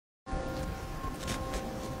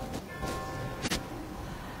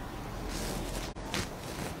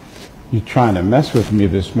You're trying to mess with me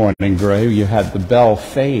this morning, Gray. You had the bell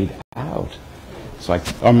fade out. It's like,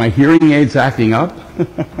 are my hearing aids acting up?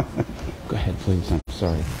 Go ahead, please. I'm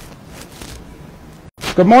sorry.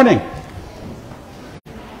 Good morning.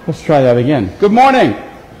 Let's try that again. Good morning.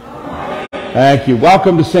 Thank you.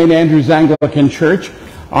 Welcome to St. Andrew's Anglican Church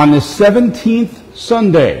on the 17th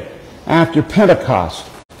Sunday after Pentecost.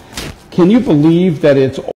 Can you believe that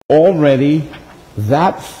it's already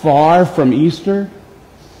that far from Easter?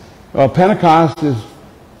 Well, Pentecost is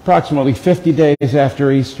approximately 50 days after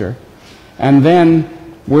Easter. And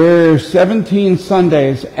then we're 17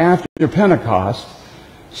 Sundays after Pentecost.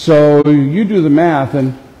 So you do the math,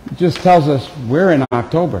 and it just tells us we're in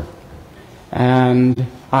October. And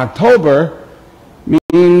October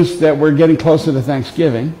means that we're getting closer to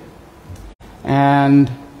Thanksgiving. And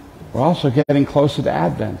we're also getting closer to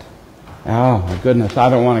Advent. Oh, my goodness. I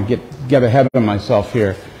don't want to get ahead of myself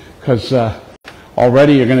here, because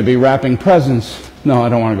already you're going to be wrapping presents. No, I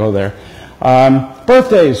don't want to go there.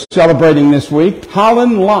 Birthdays celebrating this week.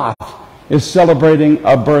 Holland Lott is celebrating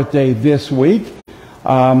a birthday this week.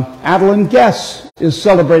 Adeline Guess is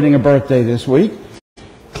celebrating a birthday this week.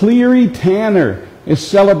 Cleary Tanner is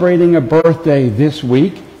celebrating a birthday this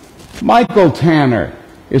week. Michael Tanner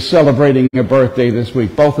is celebrating a birthday this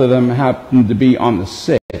week. Both of them happen to be on the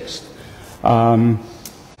 6th.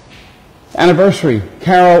 Anniversary.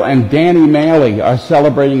 Carol and Danny Maley are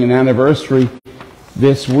celebrating an anniversary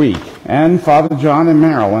this week. And Father John and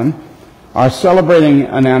Marilyn are celebrating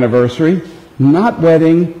an anniversary, not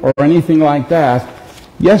wedding or anything like that.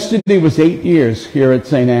 Yesterday was 8 years here at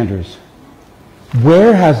St. Andrew's.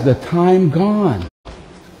 Where has the time gone?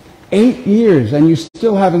 8 years, and you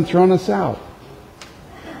still haven't thrown us out.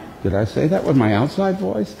 Did I say that with my outside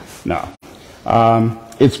voice? No.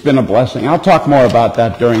 It's been a blessing. I'll talk more about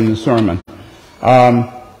that during the sermon.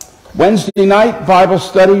 Wednesday night Bible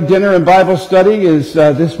study, dinner and Bible study is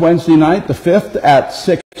this Wednesday night, the 5th at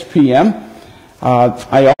 6 p.m.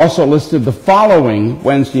 I also listed the following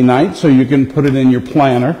Wednesday night, so you can put it in your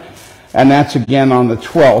planner, and that's again on the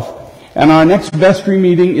 12th. And our next vestry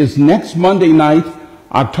meeting is next Monday night,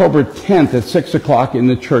 October 10th at 6 o'clock in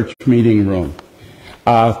the church meeting room.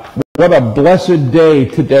 What a blessed day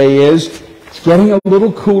today is. It's getting a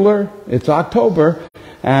little cooler. It's October,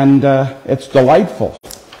 and it's delightful.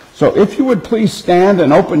 So if you would please stand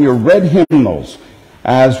and open your red hymnals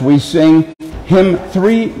as we sing hymn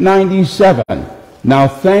 397, Now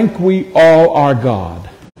Thank We All Our God.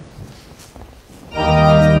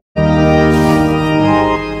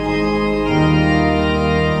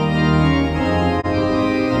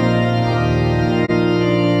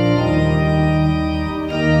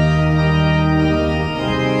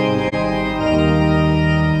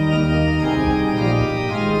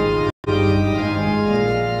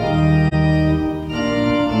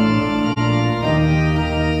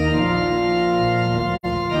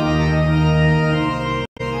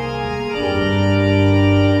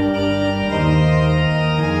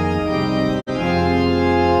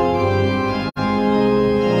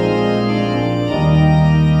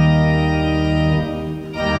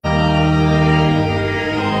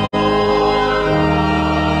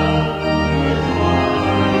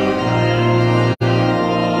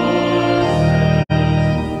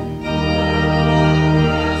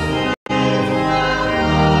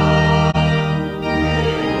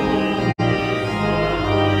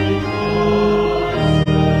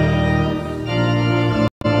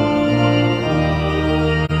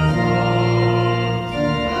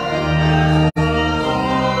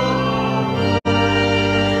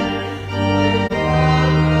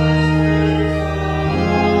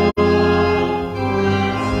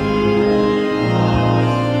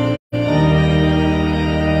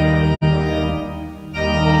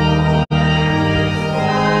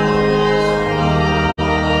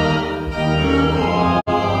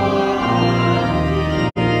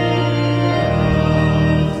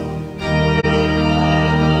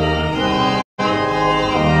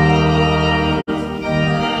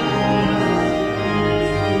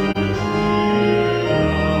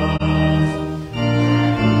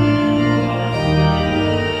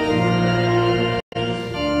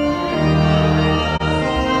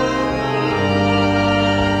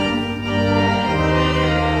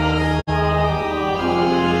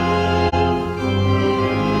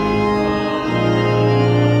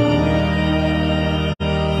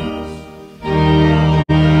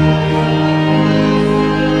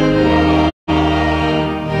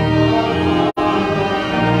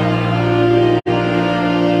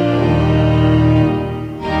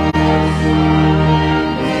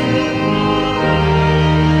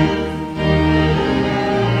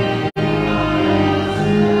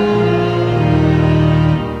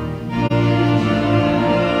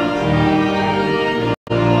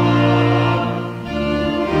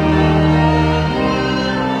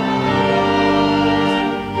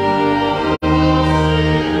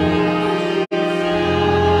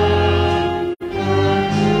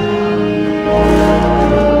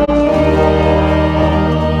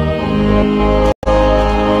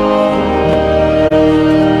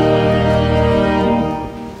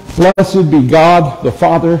 Blessed be God, the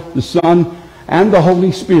Father, the Son, and the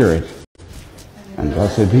Holy Spirit. And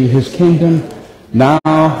blessed be his kingdom, now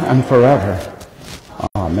and forever.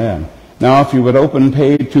 Amen. Now, if you would open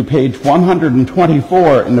to page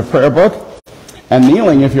 124 in the prayer book, and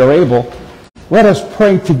kneeling if you're able, let us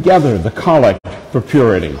pray together the collect for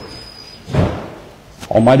purity.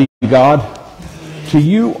 Almighty God, to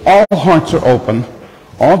you all hearts are open,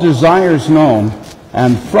 all desires known,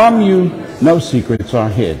 and from you no secrets are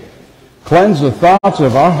hid. Cleanse the thoughts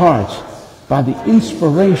of our hearts by the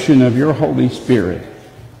inspiration of your Holy Spirit,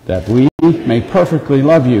 that we may perfectly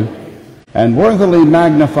love you and worthily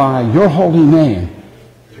magnify your holy name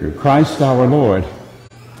through Christ our Lord.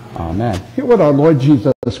 Amen. Hear what our Lord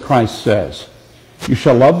Jesus Christ says. You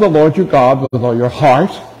shall love the Lord your God with all your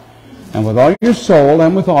heart, and with all your soul,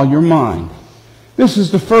 and with all your mind. This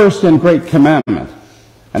is the first and great commandment,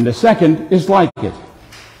 and the second is like it.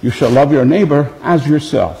 You shall love your neighbor as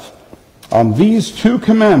yourself. On these two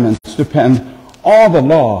commandments depend all the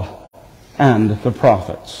law and the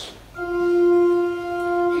prophets.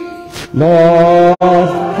 Lord,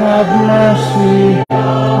 have mercy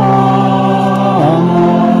on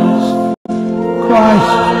us.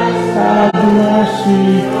 Christ, have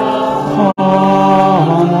mercy on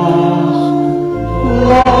us.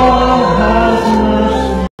 Lord, have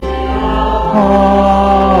mercy on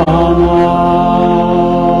us.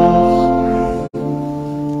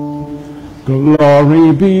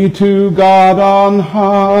 Glory be to God on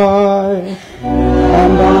high,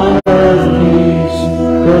 and on earth peace,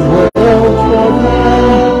 goodwill toward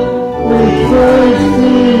men. We praise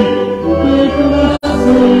thee, we bless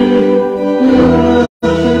thee, we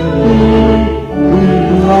worship thee, we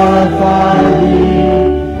glorify thee,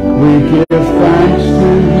 we give thanks to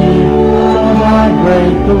thee for thy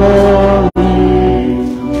great glory.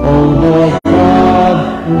 O Lord God,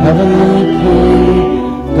 heavenly King,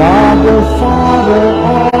 God the Father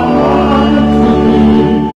Almighty,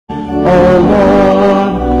 O Lord,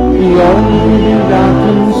 the only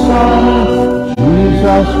begotten Son,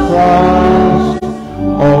 Jesus Christ,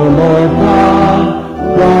 O Lord God,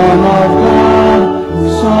 Lamb of God,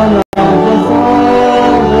 Son of the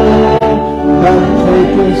Father, that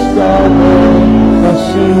takest away the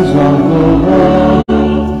sins of the world,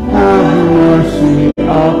 have mercy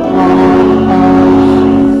upon us.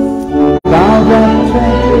 Thou that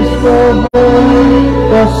takest away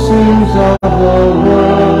the sins of the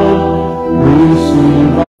world,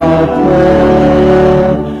 receive our prayer.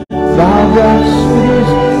 Thou that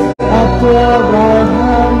sittest at the right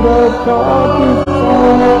hand of God the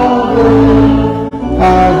Father,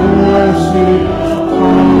 have mercy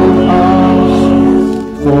upon us.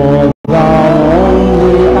 For thou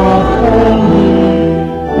only art holy,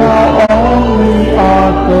 thou only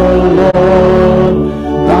art the Lord,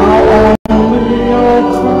 thou only, O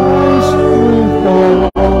Christ, with the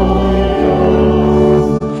Holy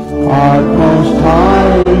Ghost, art most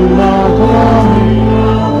high in the glory,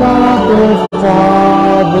 God the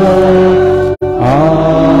Father.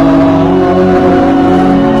 Amen.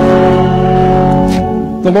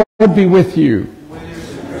 The Lord be with you.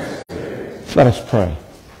 Let us pray.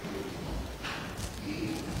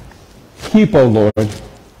 Keep, O Lord,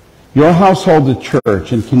 your household, the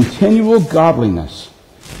church, in continual godliness,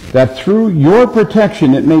 that through your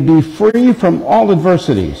protection it may be free from all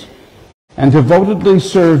adversities, and devotedly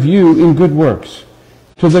serve you in good works,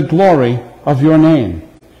 to the glory of your name,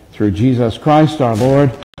 through Jesus Christ our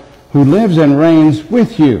Lord, who lives and reigns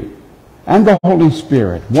with you and the Holy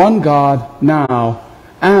Spirit, one God, now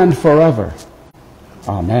and forever.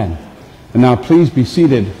 Amen. And now please be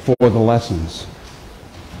seated for the lessons.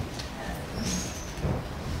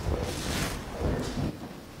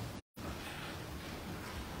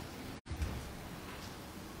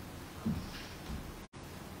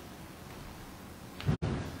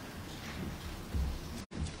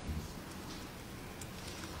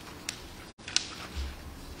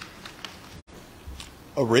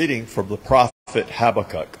 A reading from the prophet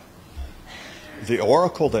Habakkuk. The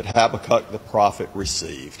oracle that Habakkuk the prophet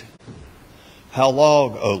received. How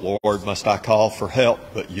long, O Lord, must I call for help,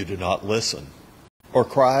 but you do not listen? Or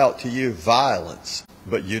cry out to you violence,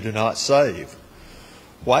 but you do not save?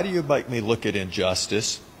 Why do you make me look at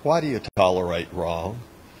injustice? Why do you tolerate wrong?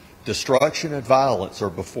 Destruction and violence are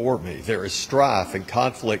before me. There is strife and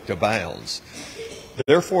conflict abounds.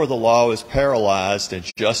 Therefore the law is paralyzed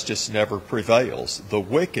and justice never prevails. The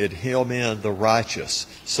wicked hem in the righteous,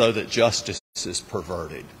 so that justice is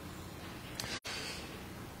perverted.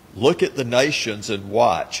 Look at the nations and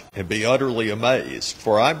watch and be utterly amazed,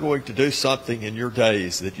 for I'm going to do something in your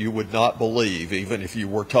days that you would not believe even if you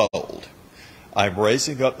were told. I am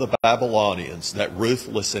raising up the Babylonians, that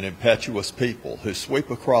ruthless and impetuous people who sweep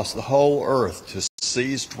across the whole earth to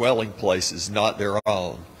seize dwelling places not their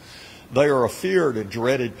own. They are a feared and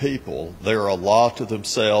dreaded people. They are a law to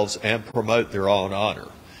themselves and promote their own honor.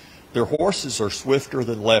 Their horses are swifter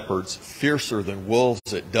than leopards, fiercer than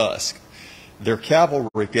wolves at dusk. Their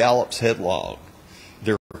cavalry gallops headlong.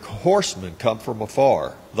 Their horsemen come from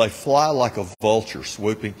afar. They fly like a vulture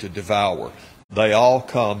swooping to devour. They all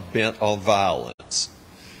come bent on violence.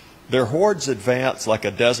 Their hordes advance like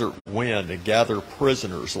a desert wind and gather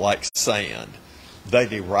prisoners like sand. They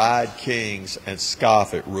deride kings and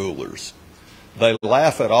scoff at rulers. They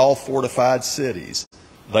laugh at all fortified cities.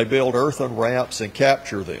 They build earthen ramps and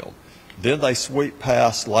capture them. Then they sweep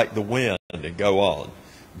past like the wind and go on,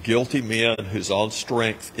 guilty men whose own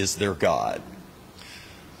strength is their God.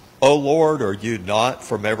 O Lord, are you not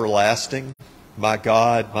from everlasting? My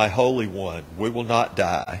God, my Holy One, we will not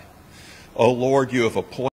die. O Lord, you have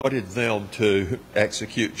appointed them to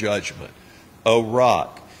execute judgment. O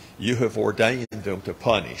Rock, you have ordained them to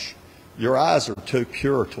punish. Your eyes are too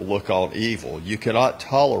pure to look on evil. You cannot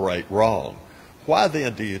tolerate wrong. Why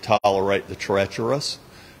then do you tolerate the treacherous?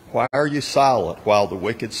 Why are you silent while the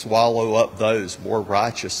wicked swallow up those more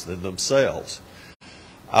righteous than themselves?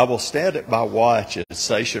 I will stand at my watch and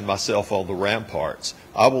station myself on the ramparts.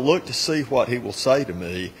 I will look to see what he will say to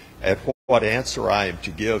me and what answer I am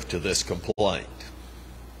to give to this complaint.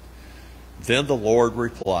 Then the Lord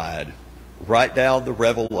replied, write down the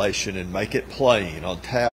revelation and make it plain on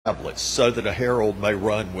tablets so that a herald may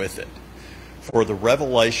run with it. For the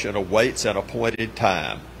revelation awaits an appointed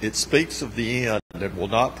time. It speaks of the end and will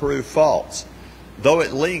not prove false. Though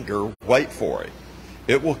it linger, wait for it.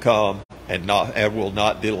 It will come and will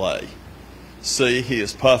not delay. See, he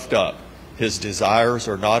is puffed up. His desires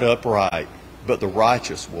are not upright, but the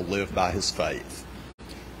righteous will live by his faith.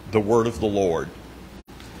 The word of the Lord.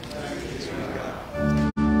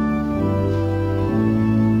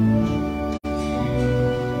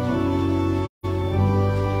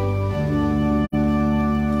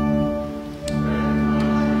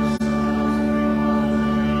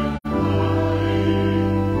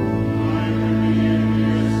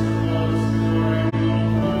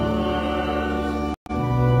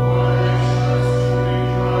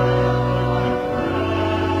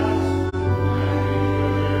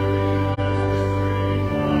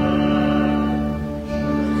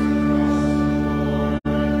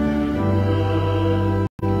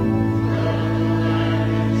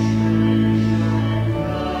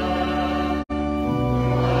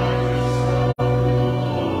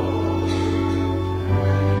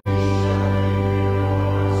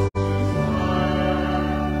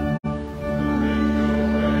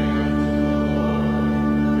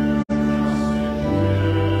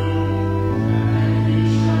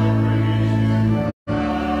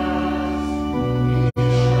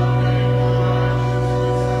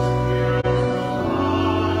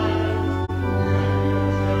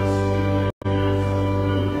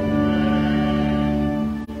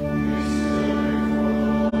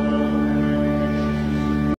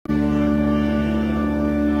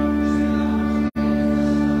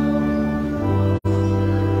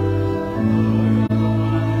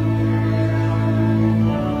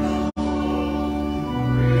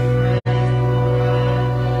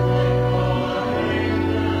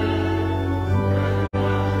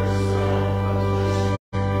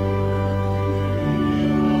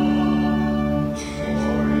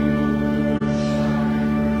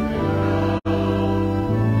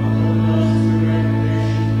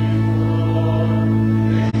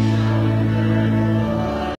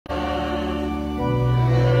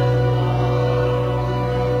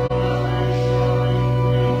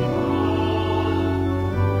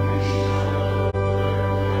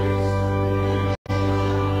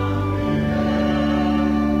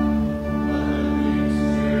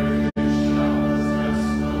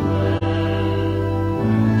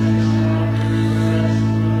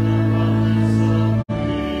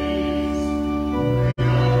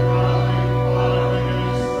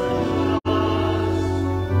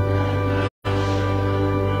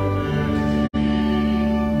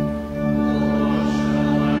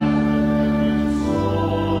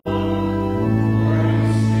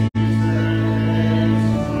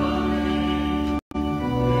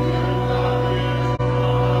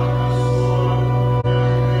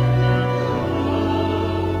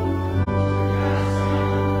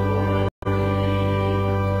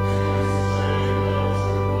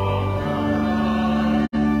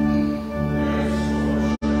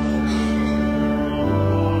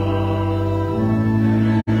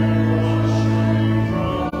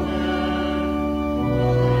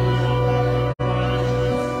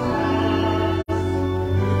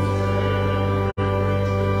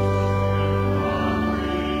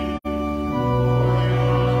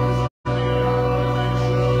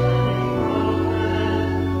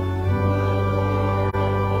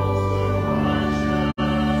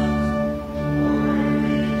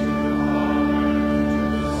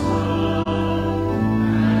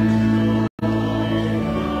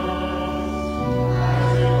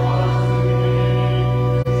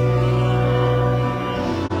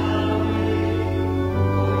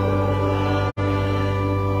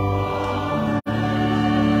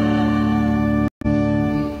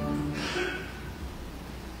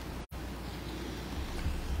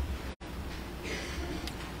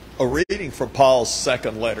 A reading from Paul's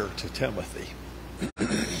second letter to Timothy.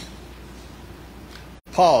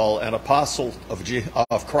 Paul, an apostle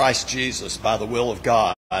of Christ Jesus by the will of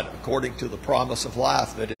God, according to the promise of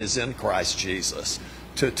life that is in Christ Jesus,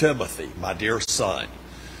 to Timothy, my dear son.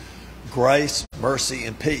 Grace, mercy,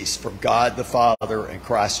 and peace from God the Father and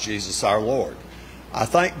Christ Jesus our Lord. I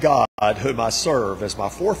thank God, whom I serve as my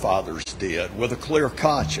forefathers did, with a clear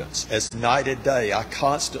conscience. As night and day, I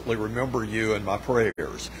constantly remember you in my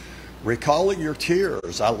prayers. Recalling your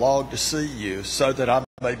tears, I long to see you so that I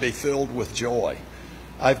may be filled with joy.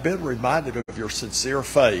 I've been reminded of your sincere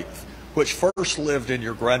faith, which first lived in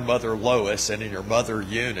your grandmother Lois and in your mother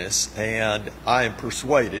Eunice, and I am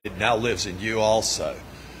persuaded now lives in you also.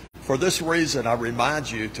 For this reason, I remind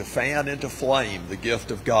you to fan into flame the gift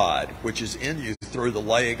of God, which is in you through the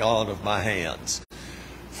laying on of my hands.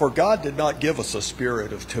 For God did not give us a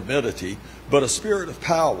spirit of timidity, but a spirit of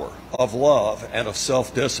power, of love, and of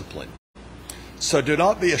self-discipline. So do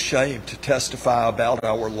not be ashamed to testify about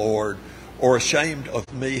our Lord, or ashamed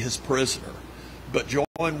of me, his prisoner, but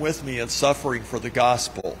join with me in suffering for the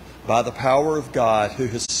gospel by the power of God, who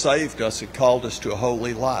has saved us and called us to a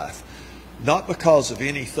holy life, not because of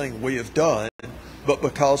anything we have done, but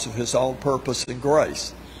because of his own purpose and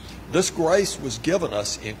grace. This grace was given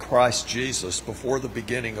us in Christ Jesus before the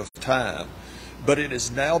beginning of time, but it has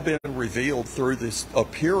now been revealed through this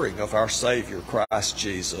appearing of our Savior, Christ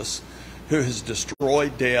Jesus, who has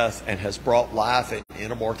destroyed death and has brought life and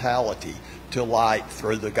immortality to light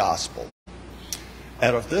through the gospel.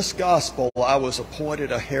 And of this gospel I was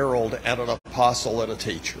appointed a herald and an apostle and a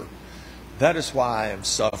teacher. That is why I am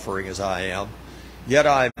suffering as I am. Yet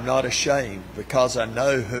I am not ashamed, because I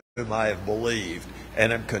know whom I have believed,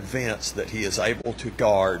 and am convinced that he is able to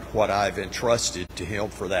guard what I have entrusted to him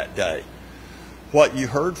for that day. What you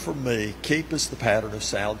heard from me, keep as the pattern of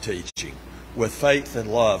sound teaching, with faith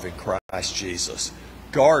and love in Christ Jesus.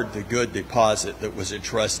 Guard the good deposit that was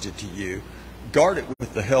entrusted to you. Guard it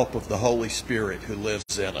with the help of the Holy Spirit who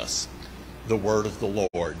lives in us. The word of the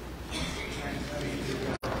Lord.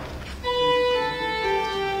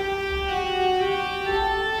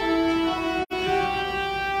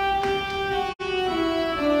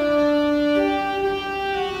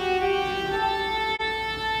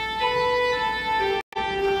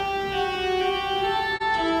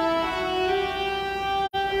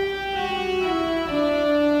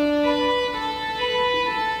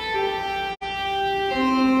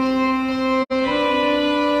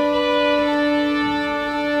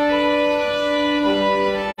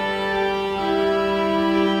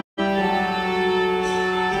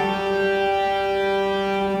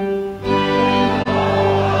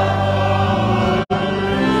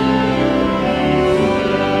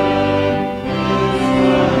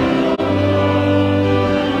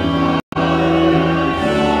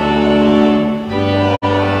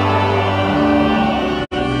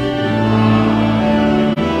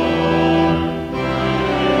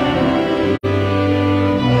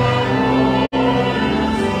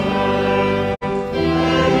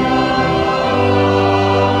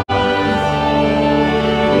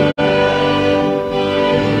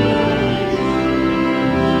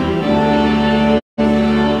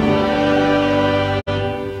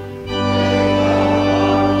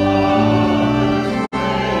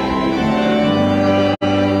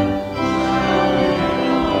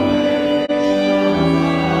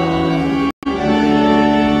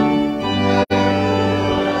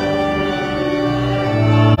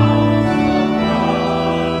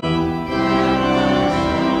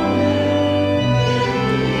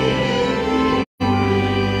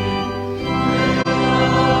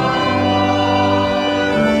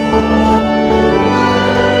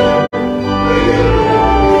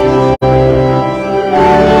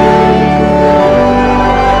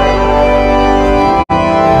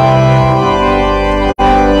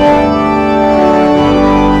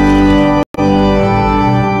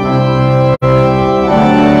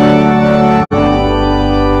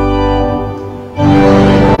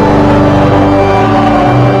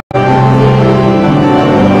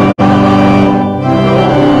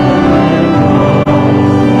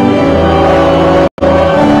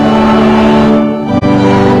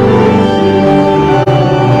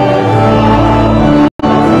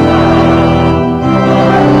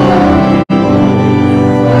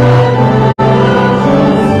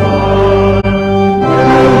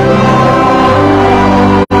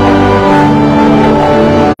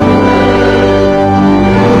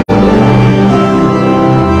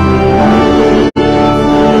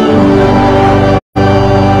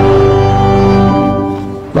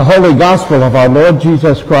 The Holy Gospel of our Lord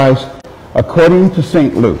Jesus Christ according to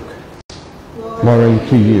St. Luke. Glory Glory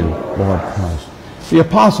to you, Lord Christ. The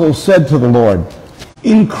apostles said to the Lord,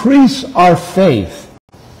 increase our faith.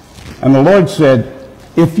 And the Lord said,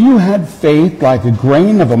 if you had faith like a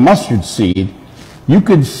grain of a mustard seed, you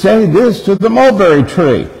could say this to the mulberry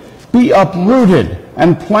tree, be uprooted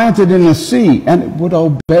and planted in the sea, and it would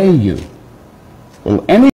obey you. Will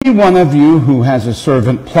any one of you who has a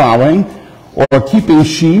servant plowing or keeping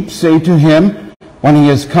sheep say to him when he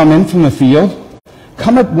has come in from the field,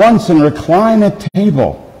 come at once and recline at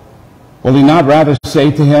table? Will he not rather say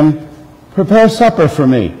to him, prepare supper for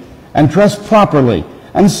me, and dress properly,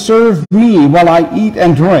 and serve me while I eat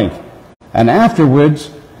and drink, and afterwards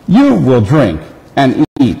you will drink and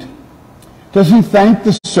eat? Does he thank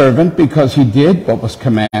the servant because he did what was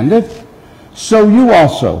commanded? So you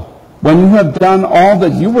also, when you have done all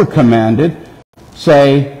that you were commanded,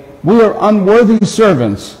 say, we are unworthy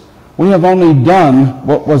servants. We have only done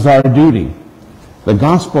what was our duty. The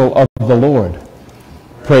gospel of the Lord.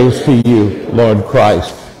 Praise to you, Lord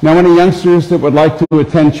Christ. Now, any youngsters that would like to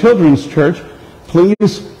attend children's church,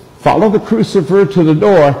 please follow the crucifer to the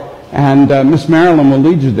door, and Miss Marilyn will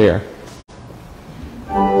lead you there.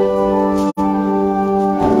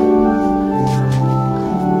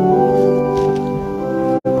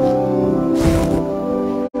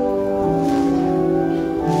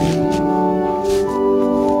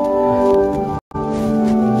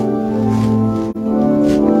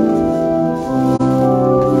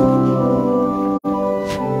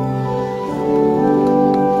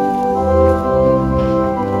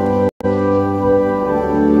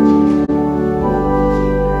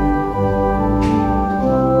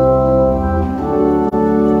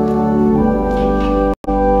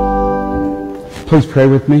 Please pray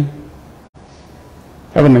with me.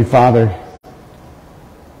 Heavenly Father,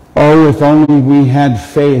 oh, if only we had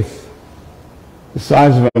faith the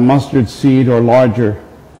size of a mustard seed or larger,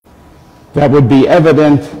 that would be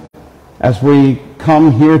evident as we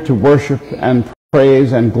come here to worship and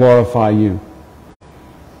praise and glorify you.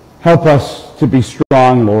 Help us to be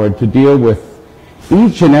strong, Lord, to deal with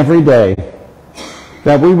each and every day,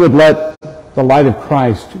 that we would let the light of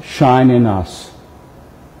Christ shine in us.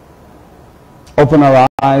 Open our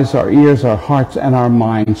eyes, our ears, our hearts, and our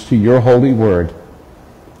minds to your holy word.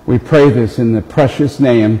 We pray this in the precious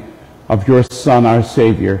name of your Son, our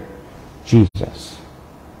Savior, Jesus.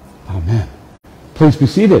 Amen. Please be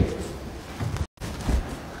seated.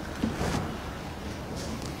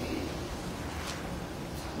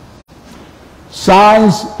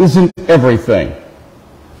 Size isn't everything.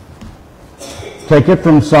 Take it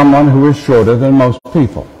from someone who is shorter than most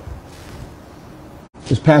people.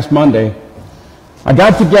 This past Monday, I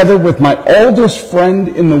got together with my oldest friend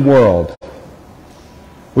in the world.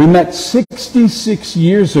 We met 66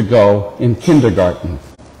 years ago in kindergarten.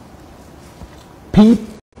 Pete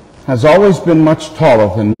has always been much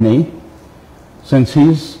taller than me, since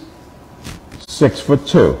he's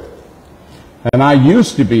 6'2", and I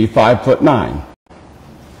used to be 5'9".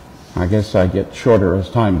 I guess I get shorter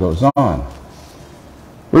as time goes on.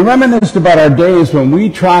 We reminisced about our days when we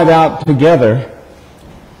tried out together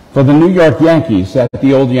for the New York Yankees at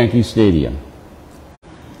the old Yankee Stadium.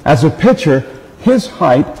 As a pitcher, his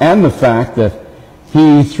height and the fact that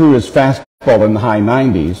he threw his fastball in the high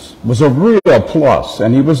 90s was a real plus,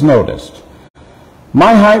 and he was noticed.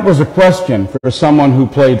 My height was a question for someone who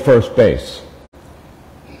played first base.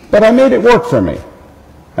 But I made it work for me,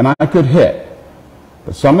 and I could hit.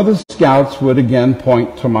 But some of the scouts would again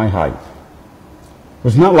point to my height. It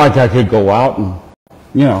was not like I could go out and,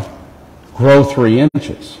 grow 3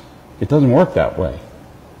 inches. It doesn't work that way.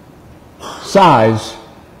 Size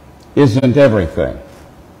isn't everything.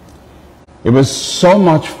 It was so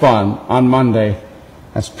much fun on Monday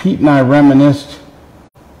as Pete and I reminisced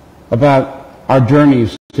about our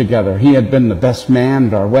journeys together. He had been the best man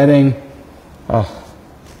at our wedding.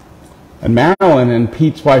 And Marilyn and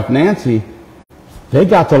Pete's wife Nancy, they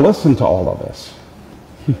got to listen to all of this.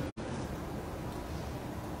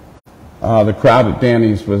 The crowd at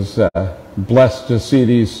Danny's was blessed to see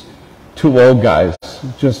these 2 old guys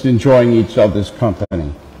just enjoying each other's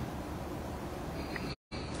company.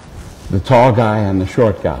 The tall guy and the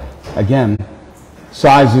short guy. Again,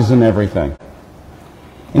 size isn't everything.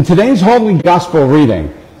 In today's Holy Gospel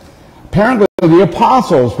reading, apparently the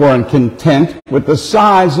apostles weren't content with the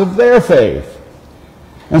size of their faith.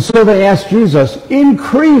 And so they asked Jesus,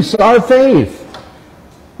 increase our faith.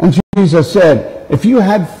 And Jesus said, if you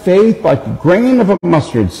had faith like a grain of a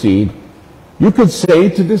mustard seed, you could say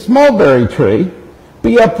to this mulberry tree,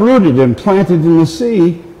 be uprooted and planted in the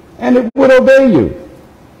sea, and it would obey you.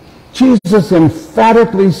 Jesus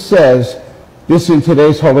emphatically says this in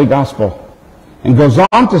today's Holy Gospel, and goes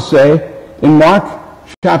on to say, In Mark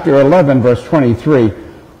chapter 11, verse 23,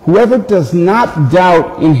 whoever does not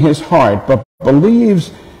doubt in his heart, but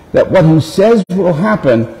believes that what he says will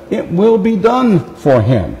happen, it will be done for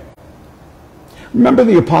him. Remember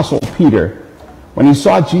the Apostle Peter, when he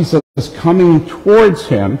saw Jesus coming towards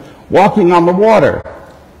him, walking on the water.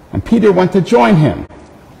 And Peter went to join him,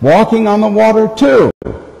 walking on the water too.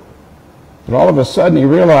 But all of a sudden he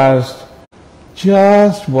realized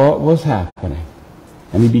just what was happening,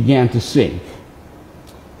 and he began to sink.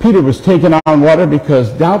 Peter was taken on water because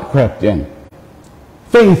doubt crept in.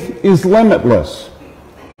 Faith is limitless.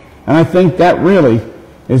 And I think that really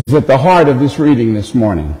is at the heart of this reading this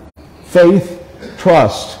morning. Faith,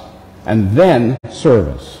 trust, and then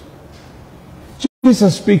service.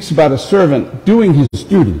 Jesus speaks about a servant doing his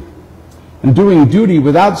duty, and doing duty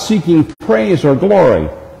without seeking praise or glory.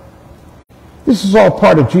 This is all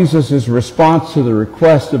part of Jesus' response to the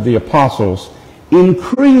request of the apostles,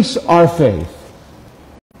 increase our faith.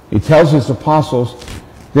 He tells his apostles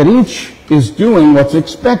that each is doing what's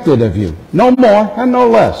expected of you, no more and no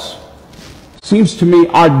less. Seems to me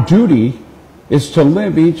our duty is to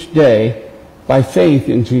live each day by faith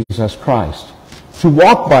in Jesus Christ, to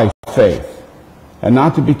walk by faith, and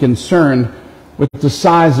not to be concerned with the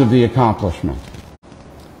size of the accomplishment.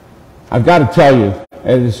 I've got to tell you,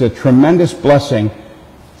 it is a tremendous blessing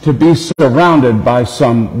to be surrounded by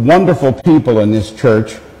some wonderful people in this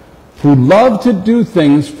church who love to do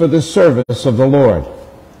things for the service of the Lord.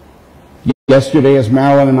 Yesterday, as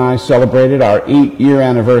Marilyn and I celebrated our 8-year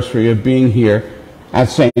anniversary of being here at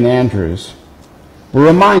St. Andrew's, we're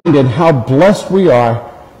reminded how blessed we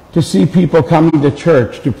are to see people coming to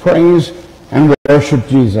church to praise and worship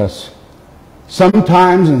Jesus,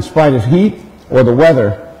 sometimes in spite of heat or the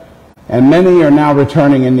weather, and many are now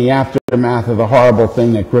returning in the aftermath of the horrible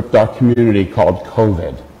thing that gripped our community called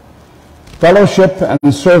COVID. Fellowship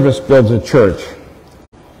and service builds a church,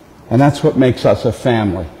 and that's what makes us a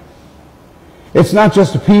family. It's not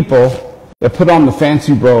just the people that put on the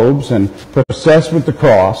fancy robes and process with the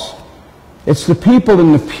cross. It's the people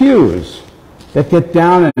in the pews that get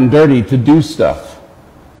down and dirty to do stuff.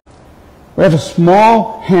 We have a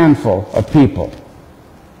small handful of people.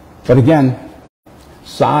 But again,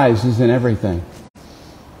 size isn't everything.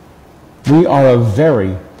 We are a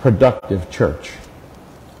very productive church.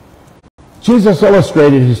 Jesus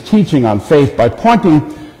illustrated his teaching on faith by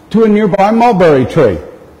pointing to a nearby mulberry tree,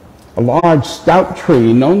 a large, stout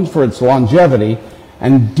tree known for its longevity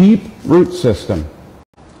and deep root system.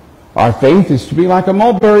 Our faith is to be like a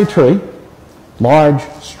mulberry tree, large,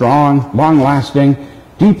 strong, long-lasting,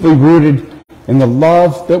 deeply rooted in the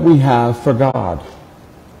love that we have for God.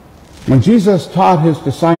 When Jesus taught his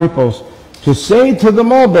disciples to say to the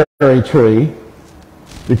mulberry tree,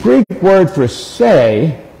 the Greek word for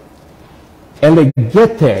say,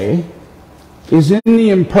 elegete, is in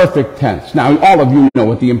the imperfect tense. Now, all of you know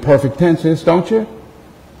what the imperfect tense is, don't you?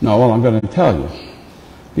 No, well, I'm going to tell you.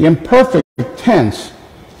 The imperfect tense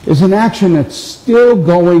is an action that's still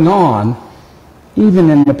going on even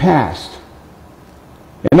in the past.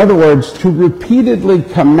 In other words, to repeatedly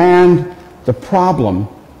command the problem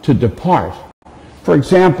to depart. For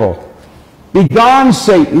example, begone,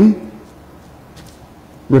 Satan,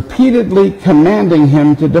 repeatedly commanding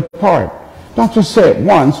him to depart. Don't just say it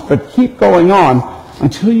once, but keep going on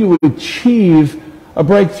until you achieve a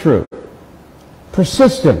breakthrough.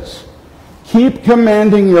 Persistence. Keep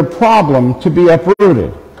commanding your problem to be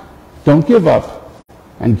uprooted. Don't give up,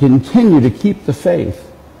 and continue to keep the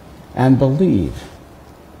faith and believe.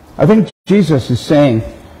 I think Jesus is saying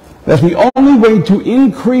that the only way to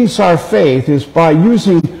increase our faith is by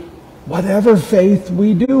using whatever faith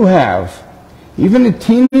we do have. Even a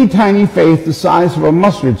teeny tiny faith the size of a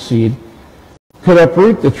mustard seed could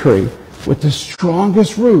uproot the tree with the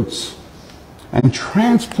strongest roots and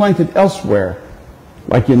transplant it elsewhere,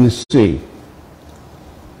 like in the sea.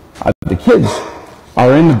 The kids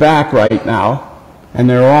are in the back right now, and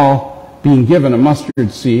they're all being given a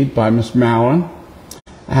mustard seed by Miss Marilyn.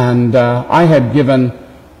 And I had given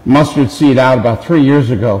mustard seed out about 3 years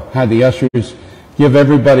ago, had the ushers give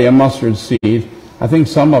everybody a mustard seed. I think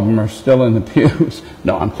some of them are still in the pews.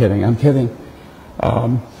 No, I'm kidding.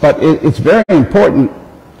 But it's very important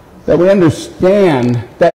that we understand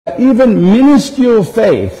that even minuscule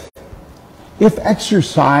faith, if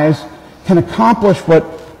exercised, can accomplish what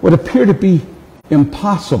would appear to be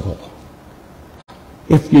impossible.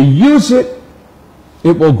 If you use it,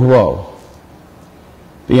 it will grow.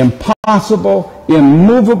 The impossible,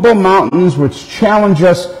 immovable mountains which challenge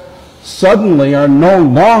us suddenly are no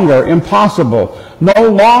longer impossible, no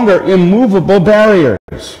longer immovable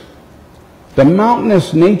barriers. The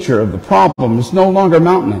mountainous nature of the problem is no longer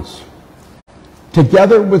mountainous.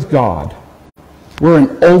 together with God, we're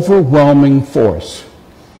an overwhelming force.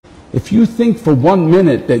 If you think for 1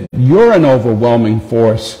 minute that you're an overwhelming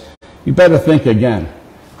force, you better think again,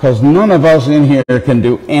 because none of us in here can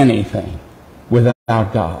do anything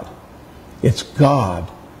without God. It's God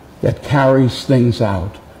that carries things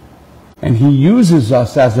out, and he uses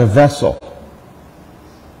us as a vessel.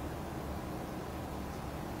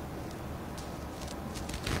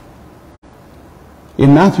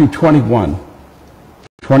 In Matthew 21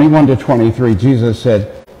 to 23, Jesus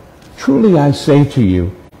said, "Truly I say to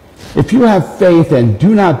you, if you have faith and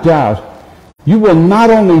do not doubt, you will not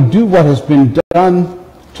only do what has been done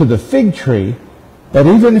to the fig tree, but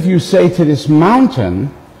even if you say to this mountain,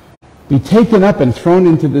 be taken up and thrown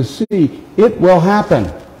into the sea, it will happen.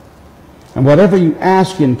 And whatever you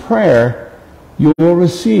ask in prayer, you will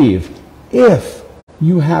receive, if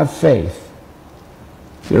you have faith."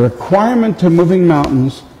 The requirement to moving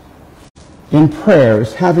mountains in prayer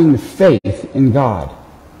is having faith in God.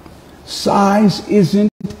 Size isn't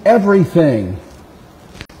everything,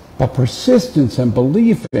 but persistence and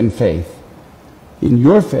belief in faith, in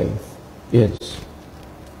your faith, is.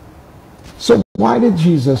 So why did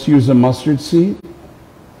Jesus use a mustard seed?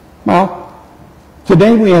 Well,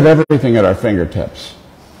 today we have everything at our fingertips.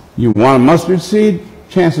 You want a mustard seed?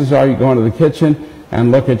 Chances are you go into the kitchen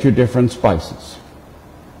and look at your different spices.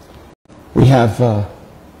 We have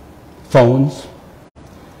phones.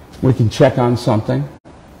 We can check on something.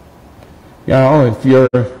 You know, if you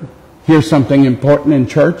hear something important in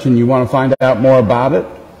church and you want to find out more about it,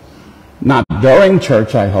 not during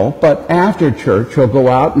church, I hope, but after church, you'll go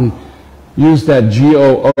out and use that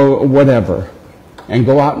GOO or whatever, and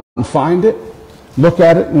go out and find it, look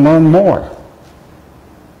at it, and learn more.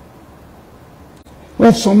 We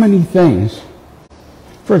have so many things.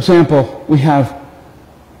 For example, we have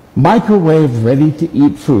microwave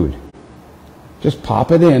ready-to-eat food. Just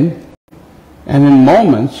pop it in, and in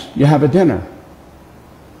moments, you have a dinner.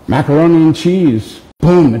 Macaroni and cheese,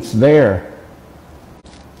 boom, it's there.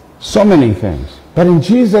 So many things. But in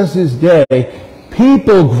Jesus' day,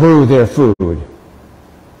 people grew their food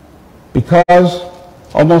because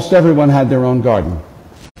almost everyone had their own garden.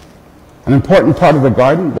 An important part of the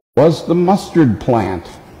garden was the mustard plant.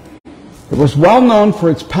 It was well known for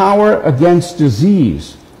its power against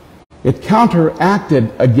disease. It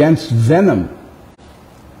counteracted against venom.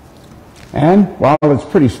 And while it's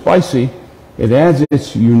pretty spicy, it adds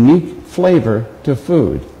its unique flavor to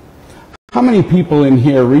food. How many people in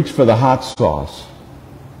here reach for the hot sauce?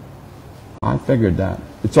 I figured that.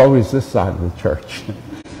 It's always this side of the church.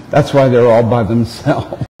 That's why they're all by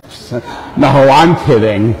themselves. No, I'm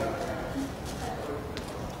kidding.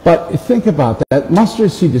 But think about that.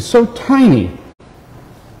 Mustard seed is so tiny.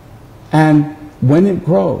 And when it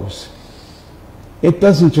grows, it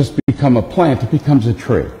doesn't just become a plant, it becomes a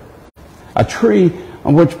tree. A tree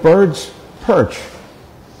on which birds perch.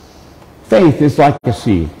 Faith is like a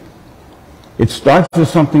seed. It starts with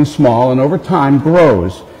something small and over time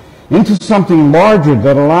grows into something larger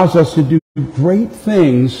that allows us to do great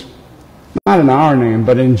things, not in our name,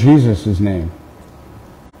 but in Jesus' name.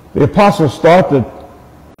 The apostles thought that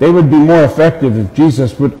they would be more effective if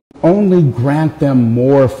Jesus would only grant them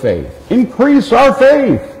more faith. Increase our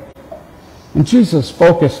faith! And Jesus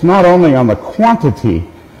focused not only on the quantity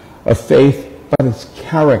of faith, but its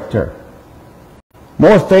character.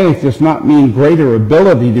 More faith does not mean greater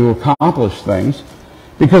ability to accomplish things,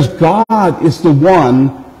 because God is the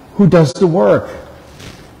one who does the work.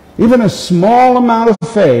 Even a small amount of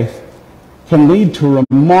faith can lead to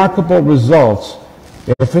remarkable results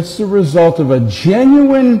if it's the result of a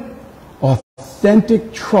genuine,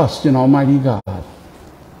 authentic trust in Almighty God.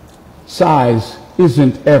 Size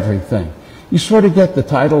isn't everything. You sort of get the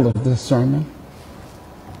title of this sermon.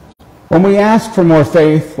 When we ask for more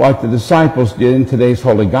faith, like the disciples did in today's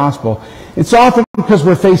Holy Gospel, it's often because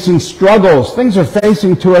we're facing struggles. Things are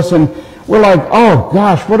facing to us, and we're like, oh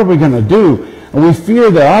gosh, what are we going to do? And we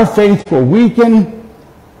fear that our faith will weaken,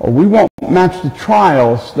 or we won't match the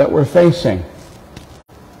trials that we're facing.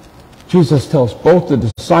 Jesus tells both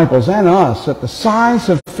the disciples and us that the size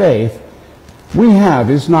of faith we have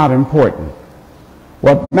is not important.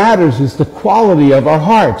 What matters is the quality of our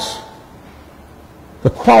hearts, the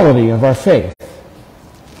quality of our faith.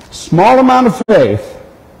 A small amount of faith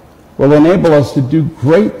will enable us to do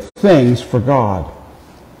great things for God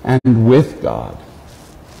and with God.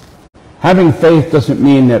 Having faith doesn't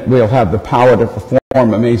mean that we'll have the power to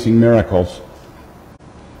perform amazing miracles.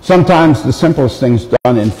 Sometimes the simplest things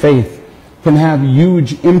done in faith can have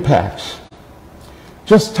huge impacts.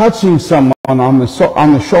 Just touching someone on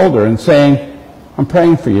the shoulder and saying, I'm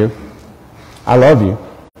praying for you, I love you,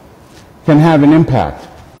 can have an impact.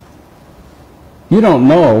 You don't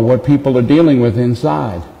know what people are dealing with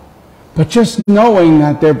inside. But just knowing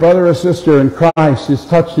that their brother or sister in Christ is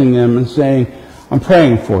touching them and saying, I'm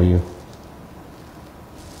praying for you.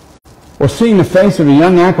 Or seeing the face of a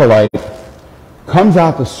young acolyte comes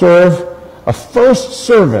out to serve a first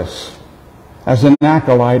service as an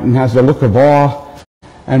acolyte and has a look of awe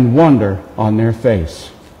and wonder on their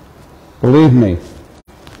face. Believe me,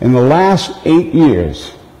 in the last 8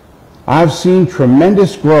 years, I've seen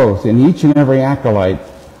tremendous growth in each and every acolyte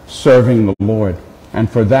serving the Lord.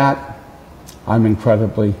 And for that, I'm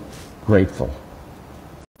incredibly grateful.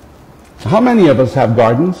 How many of us have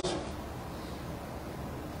gardens?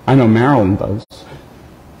 I know Marilyn does.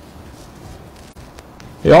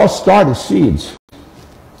 They all start as seeds.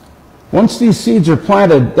 Once these seeds are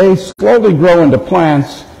planted, they slowly grow into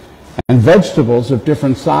plants and vegetables of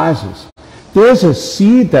different sizes. There's a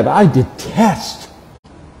seed that I detest,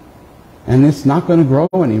 and it's not going to grow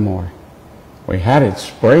anymore. We had it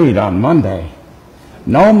sprayed on Monday.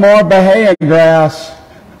 No more Bahia grass.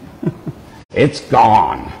 It's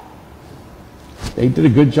gone. They did a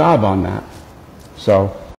good job on that.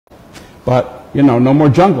 But, no more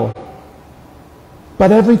jungle.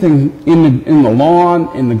 But everything in the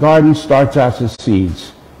lawn, in the garden, starts out as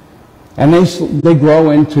seeds. And they grow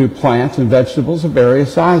into plants and vegetables of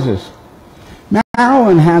various sizes.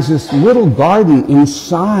 Marilyn has this little garden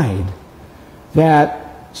inside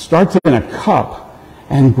that starts in a cup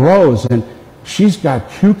and grows. And she's got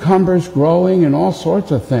cucumbers growing and all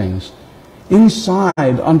sorts of things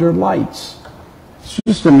inside under lights. It's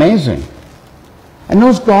just amazing. And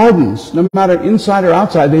those gardens, no matter inside or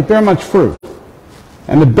outside, they bear much fruit.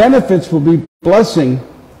 And the benefits will be blessing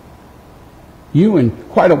you in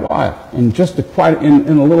quite a while, in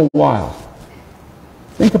a little while.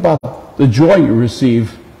 Think about the joy you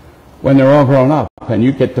receive when they're all grown up and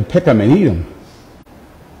you get to pick them and eat them.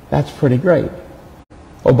 That's pretty great.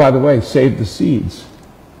 Oh, by the way, save the seeds.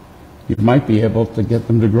 You might be able to get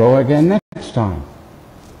them to grow again next time.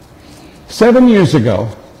 7 years ago,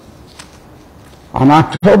 on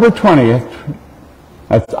October 2nd,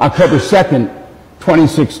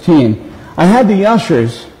 2016, I had the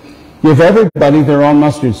ushers give everybody their own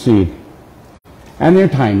mustard seed. And they're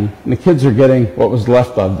tiny, and the kids are getting what was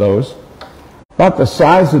left of those, about the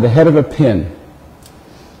size of the head of a pin.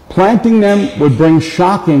 Planting them would bring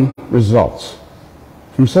shocking results.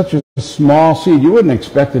 From such a small seed, you wouldn't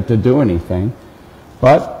expect it to do anything,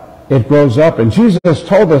 but it grows up. And Jesus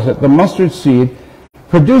told us that the mustard seed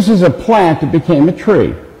produces a plant that became a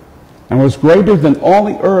tree and was greater than all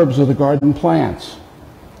the herbs of the garden plants.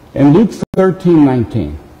 In Luke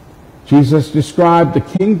 13:19, Jesus described the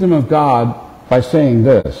kingdom of God by saying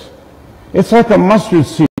this: it's like a mustard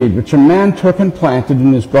seed which a man took and planted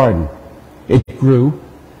in his garden. It grew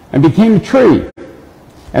and became a tree,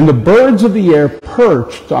 and the birds of the air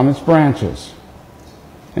perched on its branches.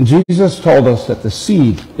 And Jesus told us that the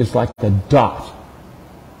seed is like a dot,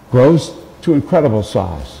 grows to incredible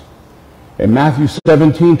size. In Matthew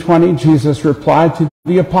 17:20, Jesus replied to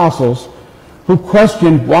the apostles who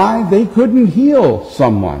questioned why they couldn't heal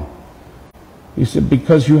someone. He said,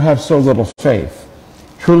 because you have so little faith.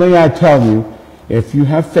 Truly I tell you, if you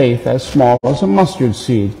have faith as small as a mustard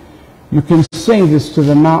seed, you can say this to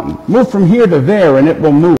the mountain, move from here to there, and it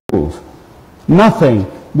will move. Nothing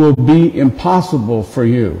will be impossible for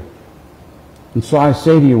you. And so I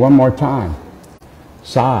say to you one more time,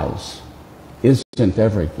 size isn't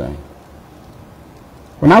everything.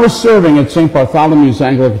 When I was serving at St. Bartholomew's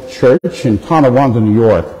Anglican Church in Tonawanda, New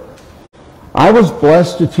York, I was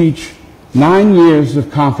blessed to teach 9 years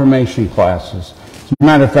of confirmation classes. As a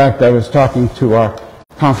matter of fact, I was talking to our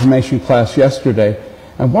confirmation class yesterday,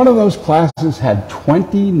 and one of those classes had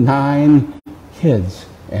 29 kids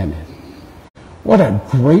in it. What a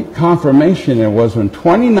great confirmation it was when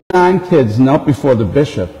 29 kids knelt before the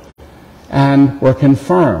bishop and were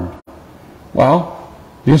confirmed. Well,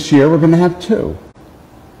 this year we're going to have 2.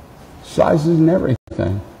 Size isn't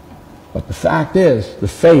everything. But the fact is, the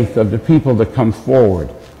faith of the people that come forward.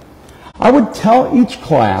 I would tell each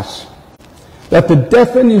class that the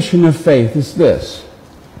definition of faith is this: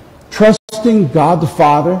 trusting God the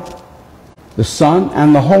Father, the Son,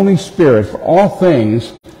 and the Holy Spirit for all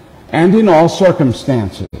things and in all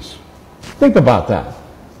circumstances. Think about that.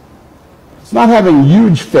 It's not having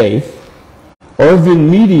huge faith or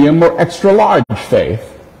even medium or extra large faith.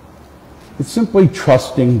 It's simply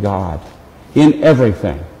trusting God in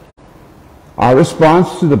everything. Our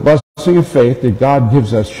response to the blessing of faith that God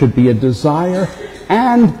gives us should be a desire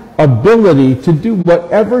and ability to do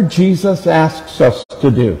whatever Jesus asks us to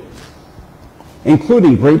do,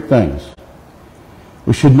 including great things.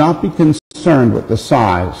 We should not be concerned with the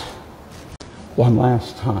size one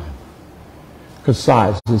last time, because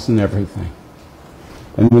size isn't everything.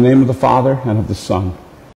 In the name of the Father, and of the Son,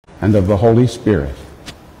 and of the Holy Spirit.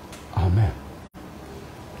 Amen.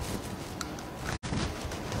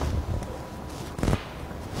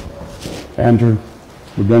 Andrew,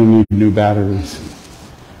 we're going to need new batteries.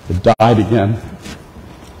 It died again.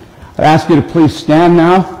 I ask you to please stand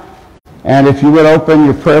now, and if you would open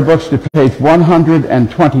your prayer books to page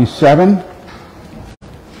 127.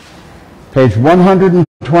 Page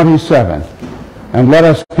 127, and let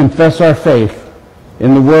us confess our faith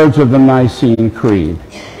in the words of the Nicene Creed.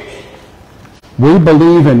 We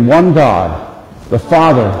believe in one God, the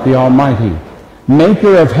Father, the Almighty,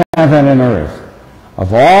 maker of heaven and earth,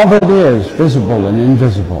 of all that is visible and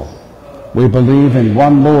invisible. We believe in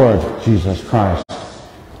one Lord, Jesus Christ,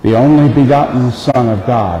 the only begotten Son of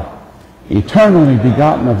God, eternally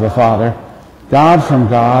begotten of the Father, God from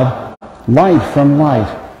God, light from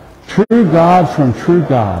light, true God from true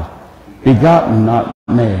God, begotten, not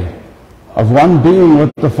made, of one being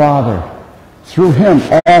with the Father. Through him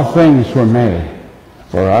all things were made.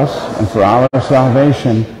 For us and for our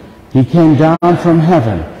salvation, he came down from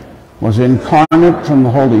heaven, was incarnate from the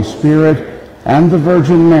Holy Spirit and the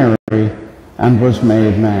Virgin Mary, and was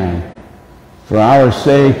made man. For our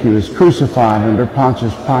sake he was crucified under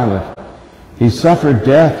Pontius Pilate. He suffered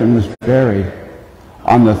death and was buried.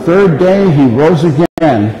 On the third day he rose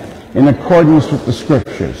again, in accordance with the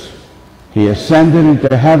Scriptures. He ascended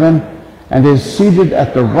into heaven and is seated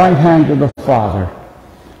at the right hand of the Father.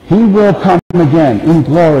 He will come again in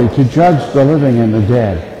glory to judge the living and the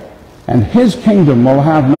dead, and his kingdom will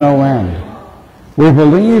have no end. We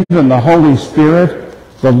believe in the Holy Spirit,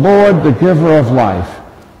 the Lord, the giver of life,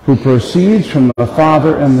 who proceeds from the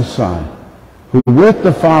Father and the Son, who with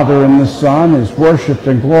the Father and the Son is worshipped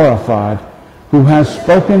and glorified, who has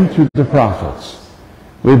spoken through the prophets.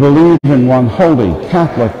 We believe in one holy,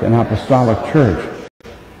 Catholic, and Apostolic Church.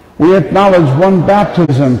 We acknowledge one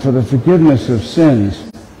baptism for the forgiveness of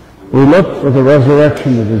sins. We look for the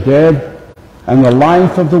resurrection of the dead and the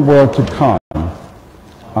life of the world to come.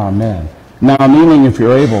 Amen. Now, kneeling if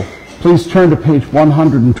you're able, please turn to page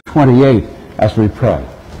 128 as we pray.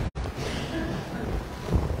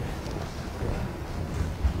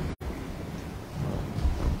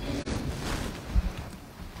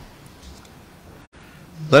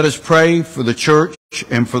 Let us pray for the church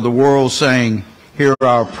and for the world, saying, hear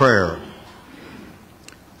our prayer.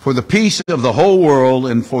 For the peace of the whole world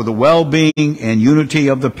and for the well-being and unity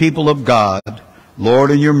of the people of God,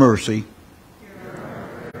 Lord, in your mercy.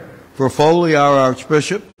 For Foley, our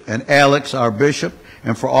Archbishop, and Alex, our Bishop,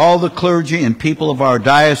 and for all the clergy and people of our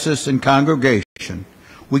diocese and congregation,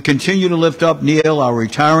 we continue to lift up Neil, our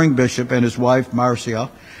retiring bishop, and his wife, Marcia,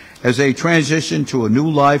 as they transition to a new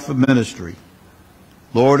life of ministry.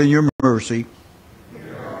 Lord, in your mercy,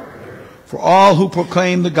 for all who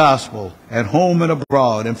proclaim the gospel at home and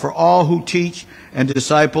abroad, and for all who teach and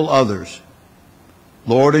disciple others.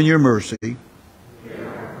 Lord, in your mercy,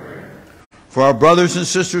 for our brothers and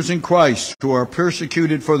sisters in Christ who are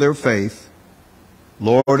persecuted for their faith.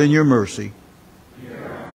 Lord, in your mercy,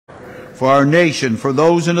 for our nation, for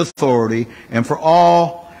those in authority, and for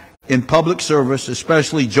all in public service,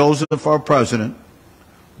 especially Joseph, our president.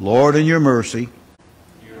 Lord, in your mercy,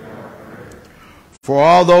 for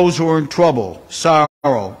all those who are in trouble,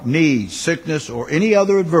 sorrow, need, sickness, or any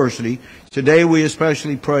other adversity, today we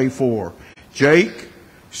especially pray for Jake,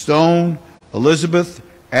 Stone, Elizabeth,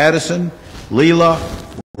 Addison, Leela,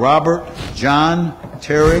 Robert, John,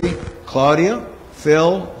 Terry, Claudia,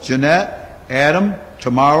 Phil, Jeanette, Adam,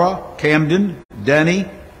 Tamara, Camden, Denny,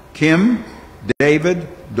 Kim, David,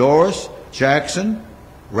 Doris, Jackson,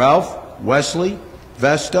 Ralph, Wesley,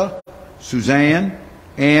 Vesta, Suzanne,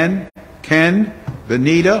 Ann, Ken,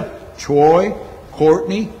 Benita, Troy,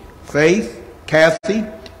 Courtney, Faith, Kathy,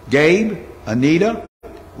 Gabe, Anita,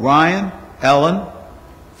 Ryan, Ellen,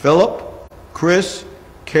 Philip, Chris,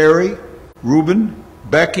 Carrie, Reuben,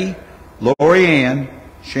 Becky, Lori Ann,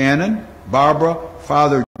 Shannon, Barbara,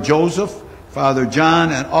 Father Joseph, Father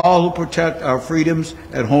John, and all who protect our freedoms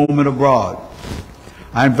at home and abroad.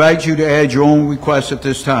 I invite you to add your own requests at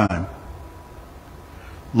this time.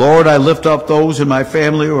 Lord, I lift up those in my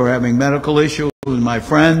family who are having medical issues and my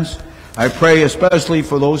friends. I pray especially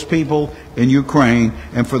for those people in Ukraine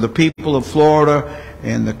and for the people of Florida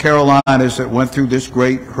and the Carolinas that went through this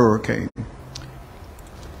great hurricane.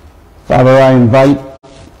 Father, I invite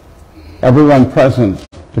everyone present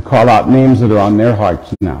to call out names that are on their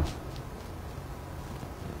hearts now.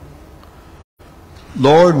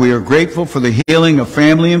 Lord, we are grateful for the healing of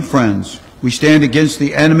family and friends we stand against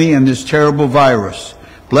the enemy and this terrible virus.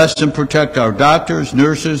 Bless and protect our doctors,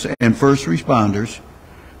 nurses, and first responders.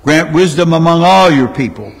 Grant wisdom among all your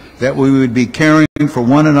people, that we would be caring for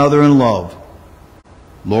one another in love.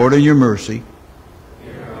 Lord, in your mercy,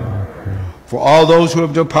 for all those who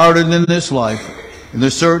have departed in this life, in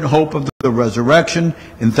the certain hope of the resurrection,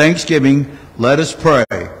 in thanksgiving, let us pray.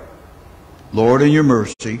 Lord, in your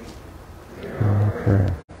mercy.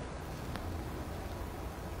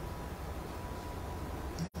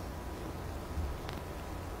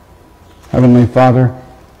 Heavenly Father,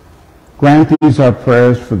 grant these our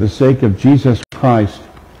prayers for the sake of Jesus Christ,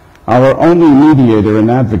 our only mediator and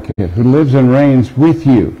advocate, who lives and reigns with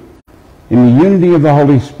you in the unity of the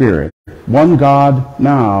Holy Spirit, one God,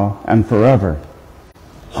 now and forever.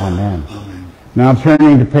 Amen. Now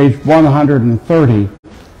turning to page 130,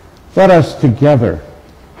 let us together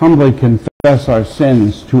humbly confess our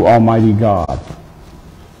sins to Almighty God.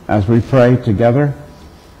 As we pray together,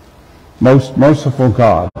 most merciful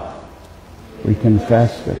God, we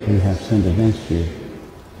confess that we have sinned against you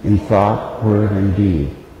in thought, word, and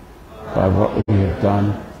deed, by what we have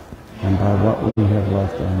done and by what we have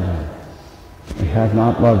left undone. We have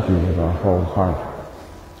not loved you with our whole heart.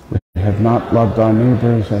 We have not loved our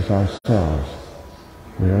neighbors as ourselves.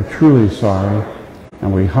 We are truly sorry,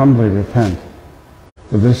 and we humbly repent.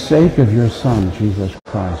 For the sake of your Son, Jesus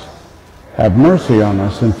Christ, have mercy on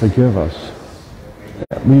us and forgive us,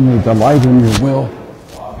 that we may delight in your will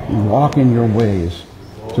and walk in your ways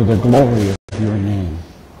to the glory of your name.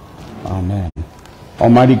 Amen.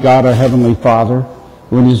 Almighty God, our Heavenly Father,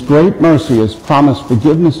 who in his great mercy has promised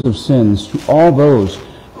forgiveness of sins to all those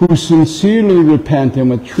who sincerely repent and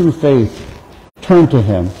with true faith turn to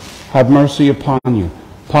him, have mercy upon you,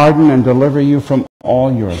 pardon and deliver you from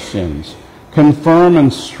all your sins, confirm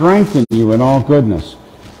and strengthen you in all goodness,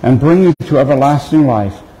 and bring you to everlasting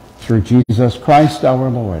life through Jesus Christ our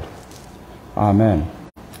Lord. Amen.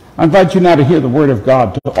 I invite you now to hear the word of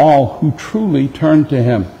God to all who truly turn to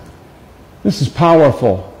him. This is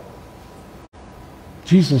powerful.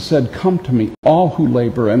 Jesus said, "Come to me, all who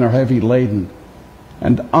labor and are heavy laden,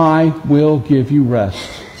 and I will give you rest."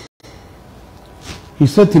 He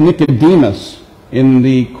said to Nicodemus in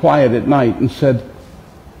the quiet at night and said,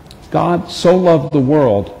 God so loved the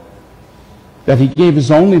world that he gave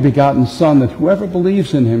his only begotten Son, that whoever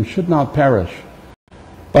believes in him should not perish,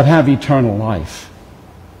 but have eternal life.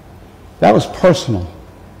 That was personal.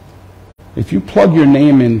 If you plug your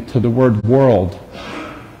name into the word world,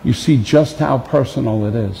 you see just how personal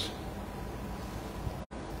it is.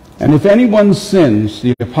 And if anyone sins,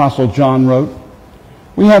 the Apostle John wrote,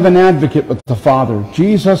 we have an advocate with the Father,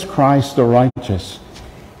 Jesus Christ the righteous.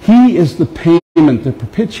 He is the payment, the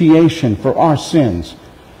propitiation for our sins,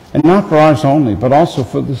 and not for ours only, but also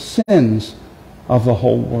for the sins of the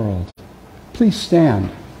whole world. Please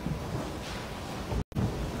stand.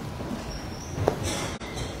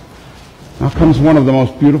 Now comes one of the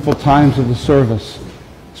most beautiful times of the service,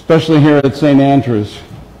 especially here at St. Andrew's.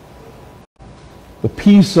 The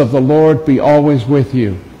peace of the Lord be always with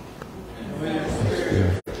you.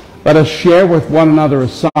 Amen. Let us share with one another a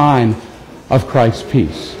sign of Christ's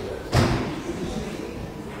peace.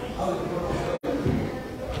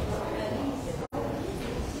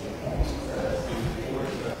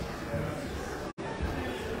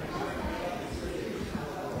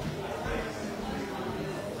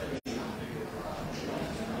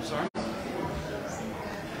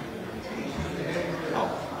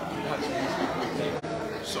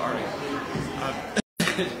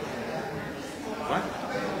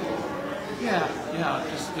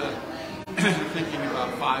 Thinking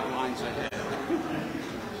about 5 lines ahead.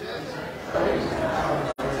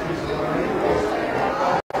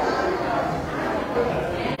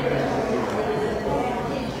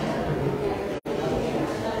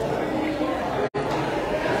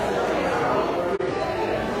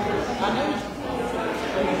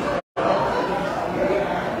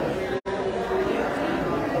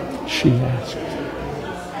 She asked.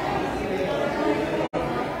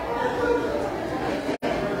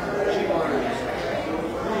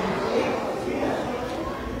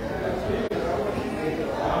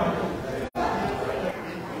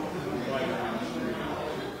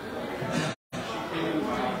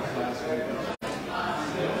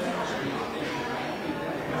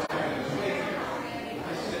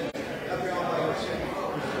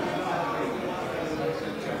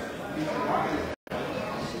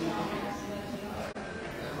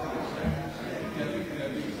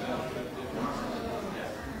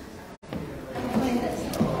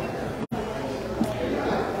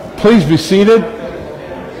 Please be seated.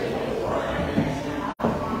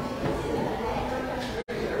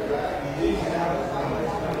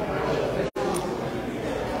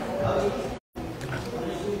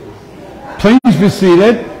 Please be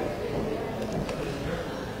seated.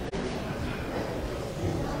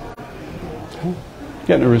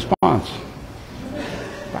 Getting a response.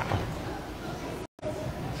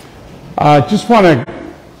 Wow. Just want to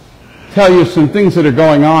tell you some things that are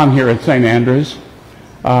going on here at St. Andrews.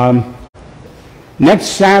 Next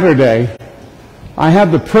Saturday, I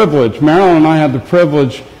have the privilege, Marilyn and I have the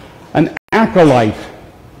privilege, an acolyte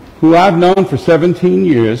who I've known for 17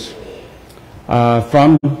 years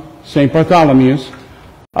from St. Bartholomew's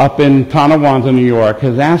up in Tonawanda, New York,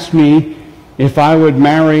 has asked me if I would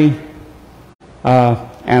marry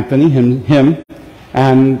Anthony, him,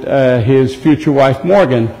 and his future wife,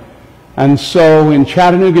 Morgan. And so in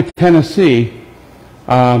Chattanooga, Tennessee,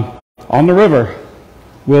 on the river,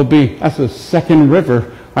 that's a second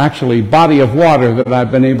river, actually body of water that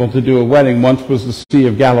I've been able to do a wedding. Once was the Sea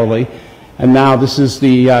of Galilee, and now this is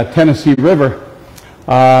the Tennessee River.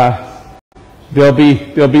 They'll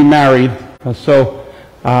be married, so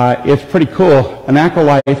it's pretty cool. An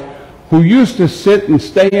acolyte who used to sit and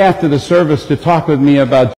stay after the service to talk with me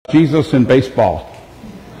about Jesus and baseball.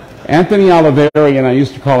 Anthony Oliveri, and I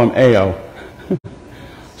used to call him Ao.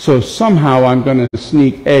 So somehow I'm going to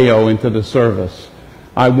sneak Ao into the service.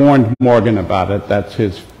 I warned Morgan about it. That's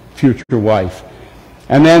his future wife.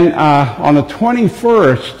 And then on the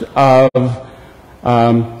 21st of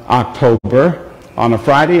October, on a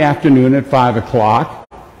Friday afternoon at 5 o'clock,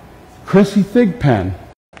 Chrissy Thigpen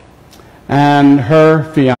and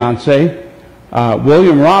her fiancé,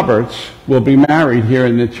 William Roberts, will be married here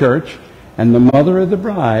in the church, and the mother of the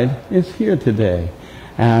bride is here today.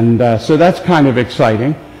 And so that's kind of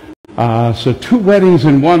exciting. So 2 weddings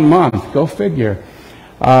in 1 month, go figure.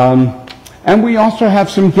 And we also have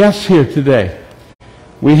some guests here today.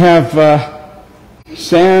 We have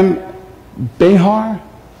Sam Behar.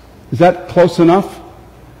 Is that close enough?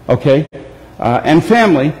 Okay. And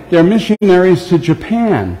family. They're missionaries to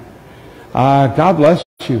Japan. God bless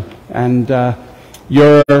you. And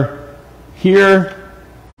you're here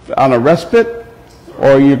on a respite,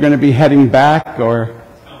 or you're going to be heading back, or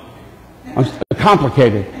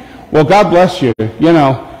complicated. Well, God bless you. You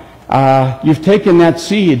know, you've taken that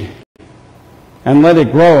seed and let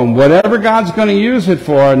it grow. And whatever God's going to use it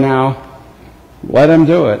for now, let him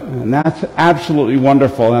do it. And that's absolutely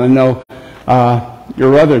wonderful. And I know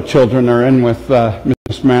your other children are in with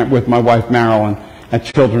with my wife Marilyn at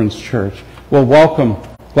Children's Church. Well, welcome.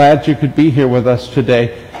 Glad you could be here with us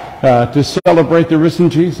today to celebrate the risen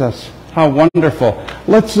Jesus. How wonderful.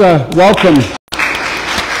 Let's welcome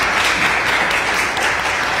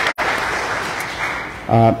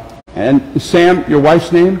and Sam, your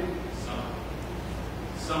wife's name?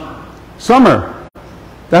 Summer.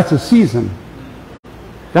 That's a season.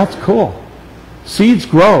 That's cool. Seeds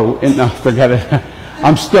grow in, no, forget it.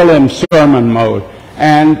 I'm still in sermon mode.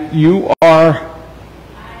 And you are?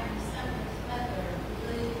 I'm Summer's mother,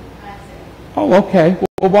 Blue Classic. Oh, okay.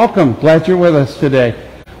 Well, welcome. Glad you're with us today.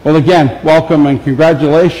 Well, again, welcome and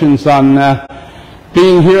congratulations on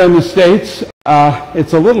being here in the States.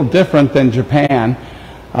 It's a little different than Japan,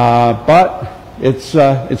 but it's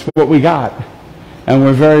what we got. And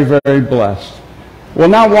we're very, very blessed. We'll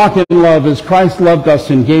now walk in love as Christ loved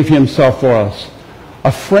us and gave himself for us,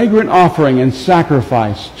 a fragrant offering and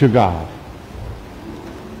sacrifice to God.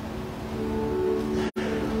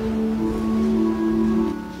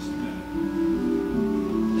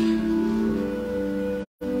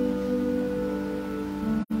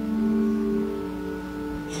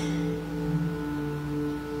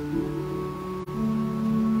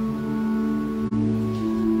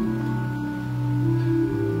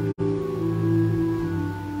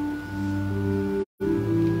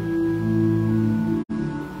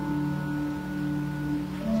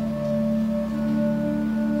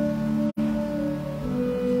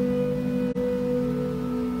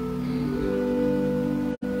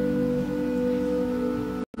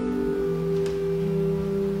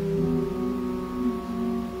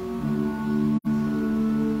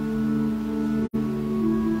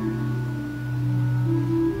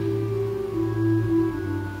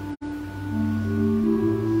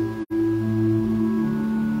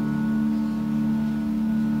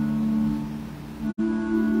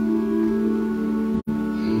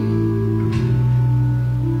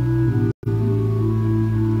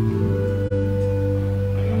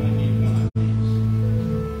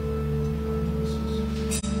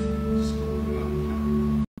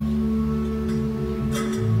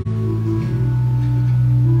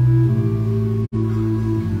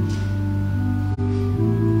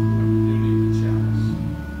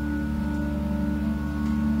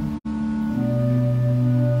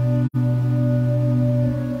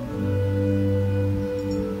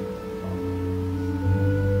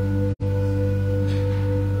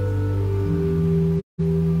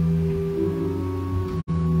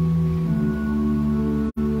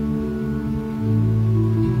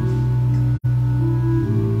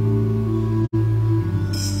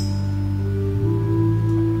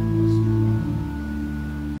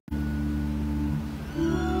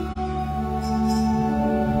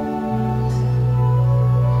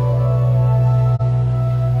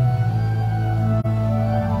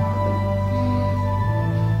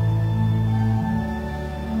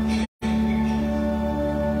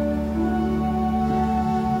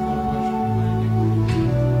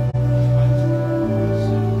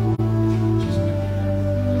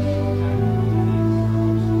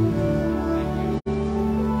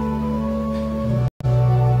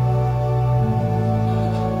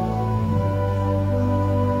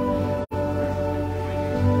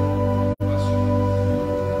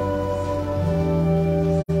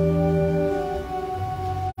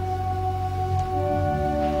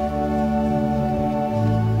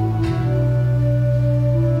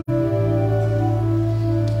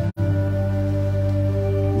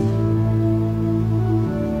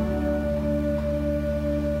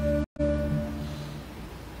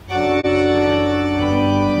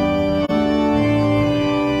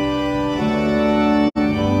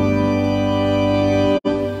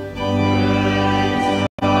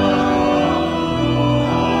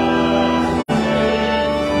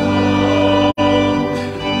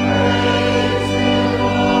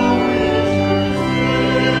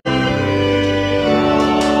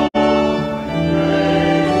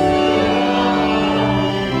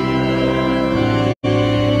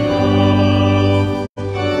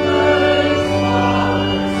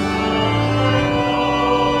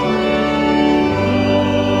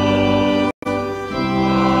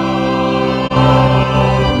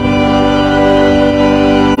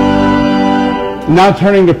 Now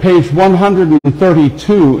turning to page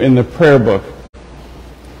 132 in the prayer book.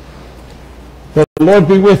 The Lord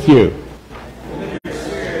be with you.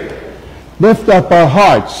 Lift up our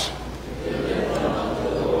hearts.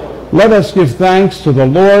 Let us give thanks to the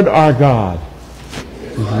Lord our God.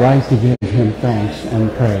 It is right to give him thanks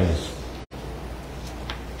and praise.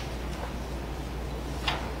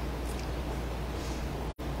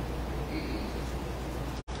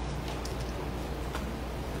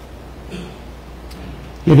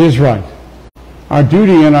 It is right, our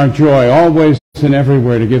duty and our joy, always and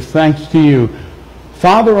everywhere, to give thanks to you,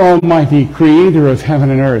 Father Almighty, Creator of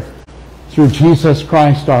heaven and earth, through Jesus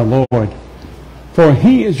Christ our Lord. For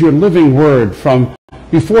he is your living word from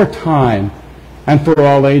before time and for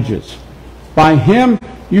all ages. By him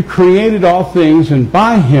you created all things, and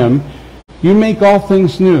by him you make all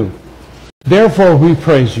things new. Therefore we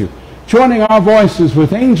praise you, joining our voices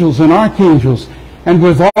with angels and archangels and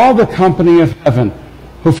with all the company of heaven,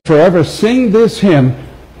 who forever sing this hymn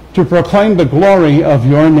to proclaim the glory of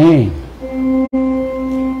your name.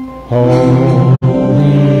 Holy,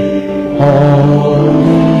 holy, holy,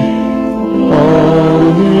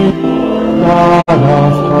 God of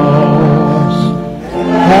hosts,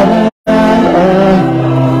 heaven and earth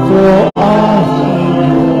full of glory.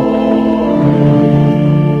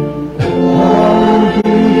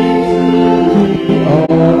 O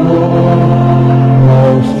Lord,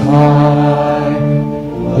 most high,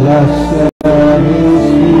 blessed is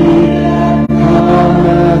he that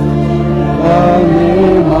cometh, the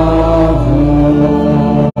name of the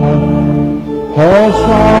Lord.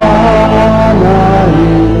 Hosanna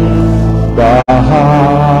in the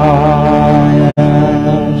highest.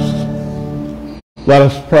 Let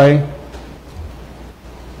us pray.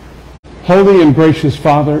 Holy and gracious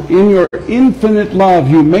Father, in your infinite love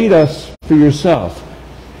you made us for yourself.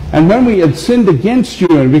 And when we had sinned against you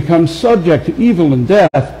and become subject to evil and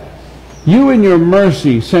death, you in your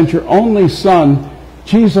mercy sent your only Son,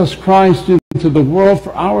 Jesus Christ, into the world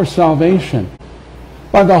for our salvation.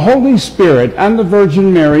 By the Holy Spirit and the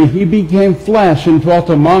Virgin Mary, he became flesh and dwelt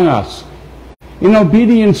among us. In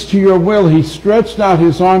obedience to your will, he stretched out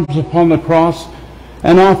his arms upon the cross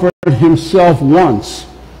and offered himself once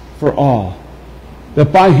for all,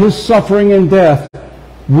 that by his suffering and death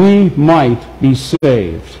we might be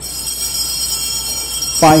saved.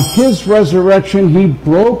 By his resurrection, he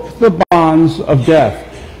broke the bonds of death,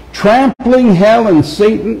 trampling hell and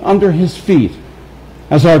Satan under his feet.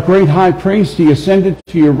 As our great high priest, he ascended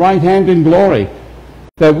to your right hand in glory,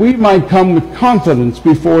 that we might come with confidence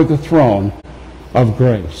before the throne of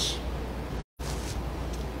grace.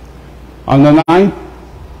 On the night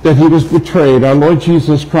that he was betrayed, our Lord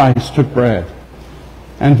Jesus Christ took bread,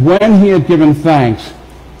 and when he had given thanks,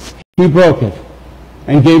 he broke it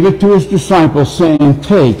and gave it to his disciples, saying,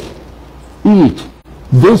 "Take, eat.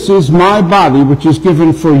 This is my body, which is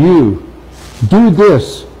given for you. Do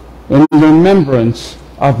this in remembrance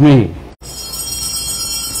of me."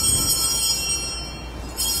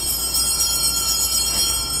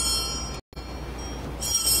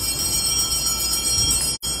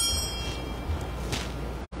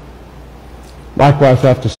 Likewise,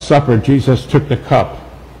 after supper, Jesus took the cup,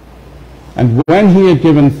 and when he had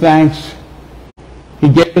given thanks, he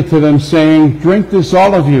gave it to them, saying, "Drink this,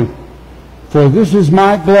 all of you, for this is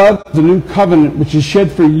my blood, the new covenant, which is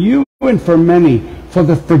shed for you and for many, for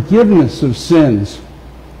the forgiveness of sins.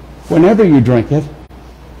 Whenever you drink it,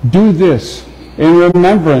 do this in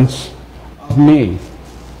remembrance of me."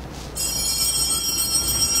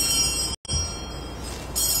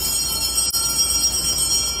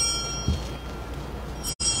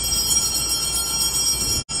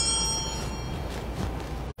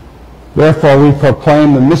 Therefore we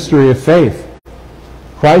proclaim the mystery of faith.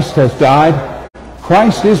 Christ has died.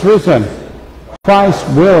 Christ is risen. Christ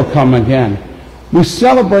will come again. We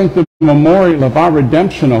celebrate the memorial of our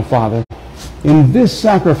redemption, O Father, in this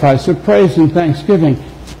sacrifice of praise and thanksgiving,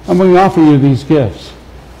 and we offer you these gifts.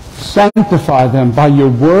 Sanctify them by your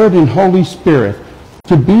word and Holy Spirit,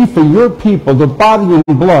 to be for your people the body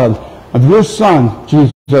and blood of your Son,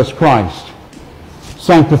 Jesus Christ.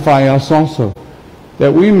 Sanctify us also,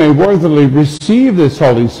 that we may worthily receive this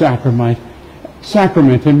holy sacrament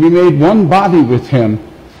and be made one body with him,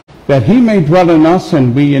 that he may dwell in us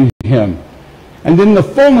and we in him. And in the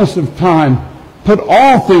fullness of time, put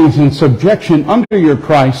all things in subjection under your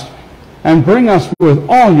Christ, and bring us with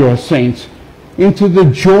all your saints into the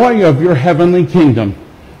joy of your heavenly kingdom,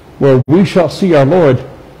 where we shall see our Lord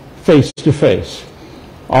face to face.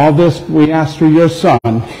 All this we ask through your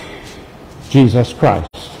Son, Jesus Christ.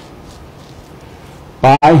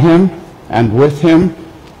 By him, and with him,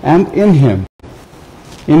 and in him,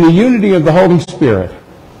 in the unity of the Holy Spirit.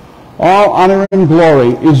 All honor and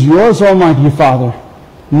glory is yours, Almighty Father,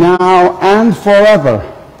 now and forever.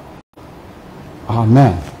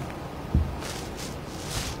 Amen.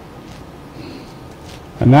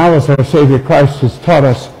 And now, as our Savior Christ has taught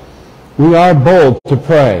us, we are bold to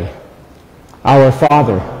pray. Our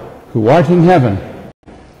Father, who art in heaven,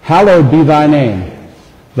 hallowed be thy name.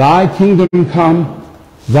 Thy kingdom come,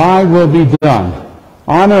 thy will be done,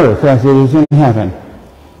 on earth as it is in heaven.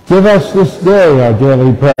 Give us this day our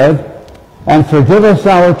daily bread, and forgive us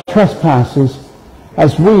our trespasses,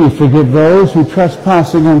 as we forgive those who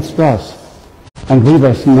trespass against us. And lead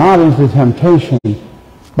us not into temptation,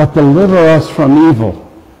 but deliver us from evil.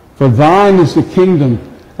 For thine is the kingdom,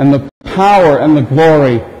 and the power, and the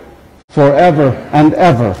glory, forever and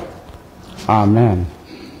ever. Amen.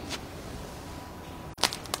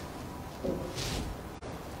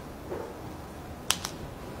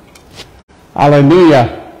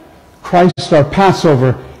 Alleluia. Christ our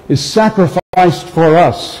Passover is sacrificed for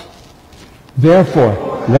us. Therefore,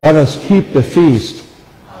 let us keep the feast.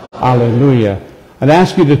 Alleluia. I'd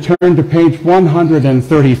ask you to turn to page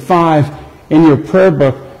 135 in your prayer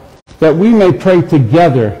book that we may pray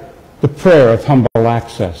together the prayer of humble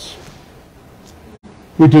access.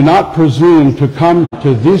 We do not presume to come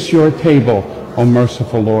to this your table, O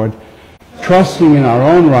merciful Lord, trusting in our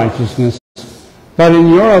own righteousness, but in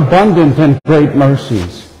your abundant and great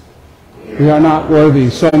mercies. We are not worthy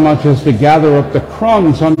so much as to gather up the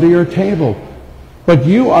crumbs under your table, but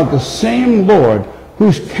you are the same Lord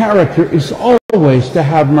whose character is always to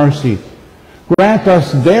have mercy. Grant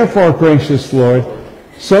us, therefore, gracious Lord,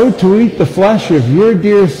 so to eat the flesh of your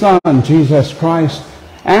dear Son, Jesus Christ,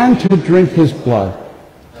 and to drink his blood,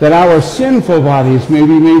 that our sinful bodies may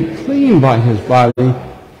be made clean by his body,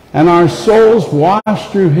 and our souls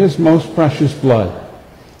washed through his most precious blood,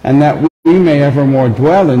 and that we may evermore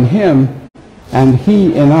dwell in him, and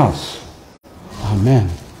he in us. Amen.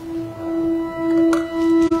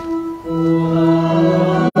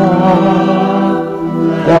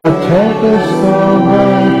 Thou takest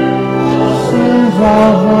away sins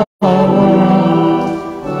of the world,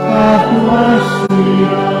 have mercy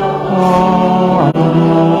upon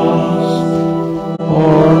us. O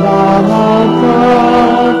Lamb of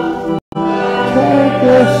God,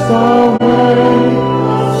 takest away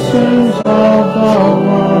sins of the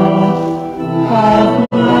world, have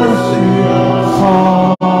mercy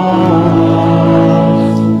upon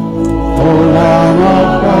us. O Lamb of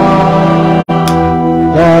God,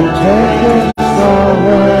 that takest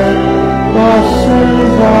away the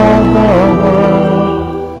sins of the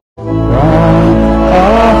world, grant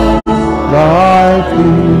us thy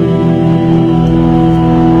peace.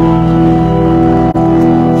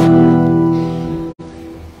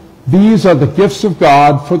 These are the gifts of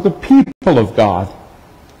God for the people of God.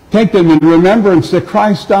 Take them in remembrance that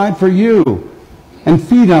Christ died for you, and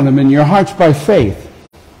feed on them in your hearts by faith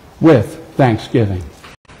with thanksgiving.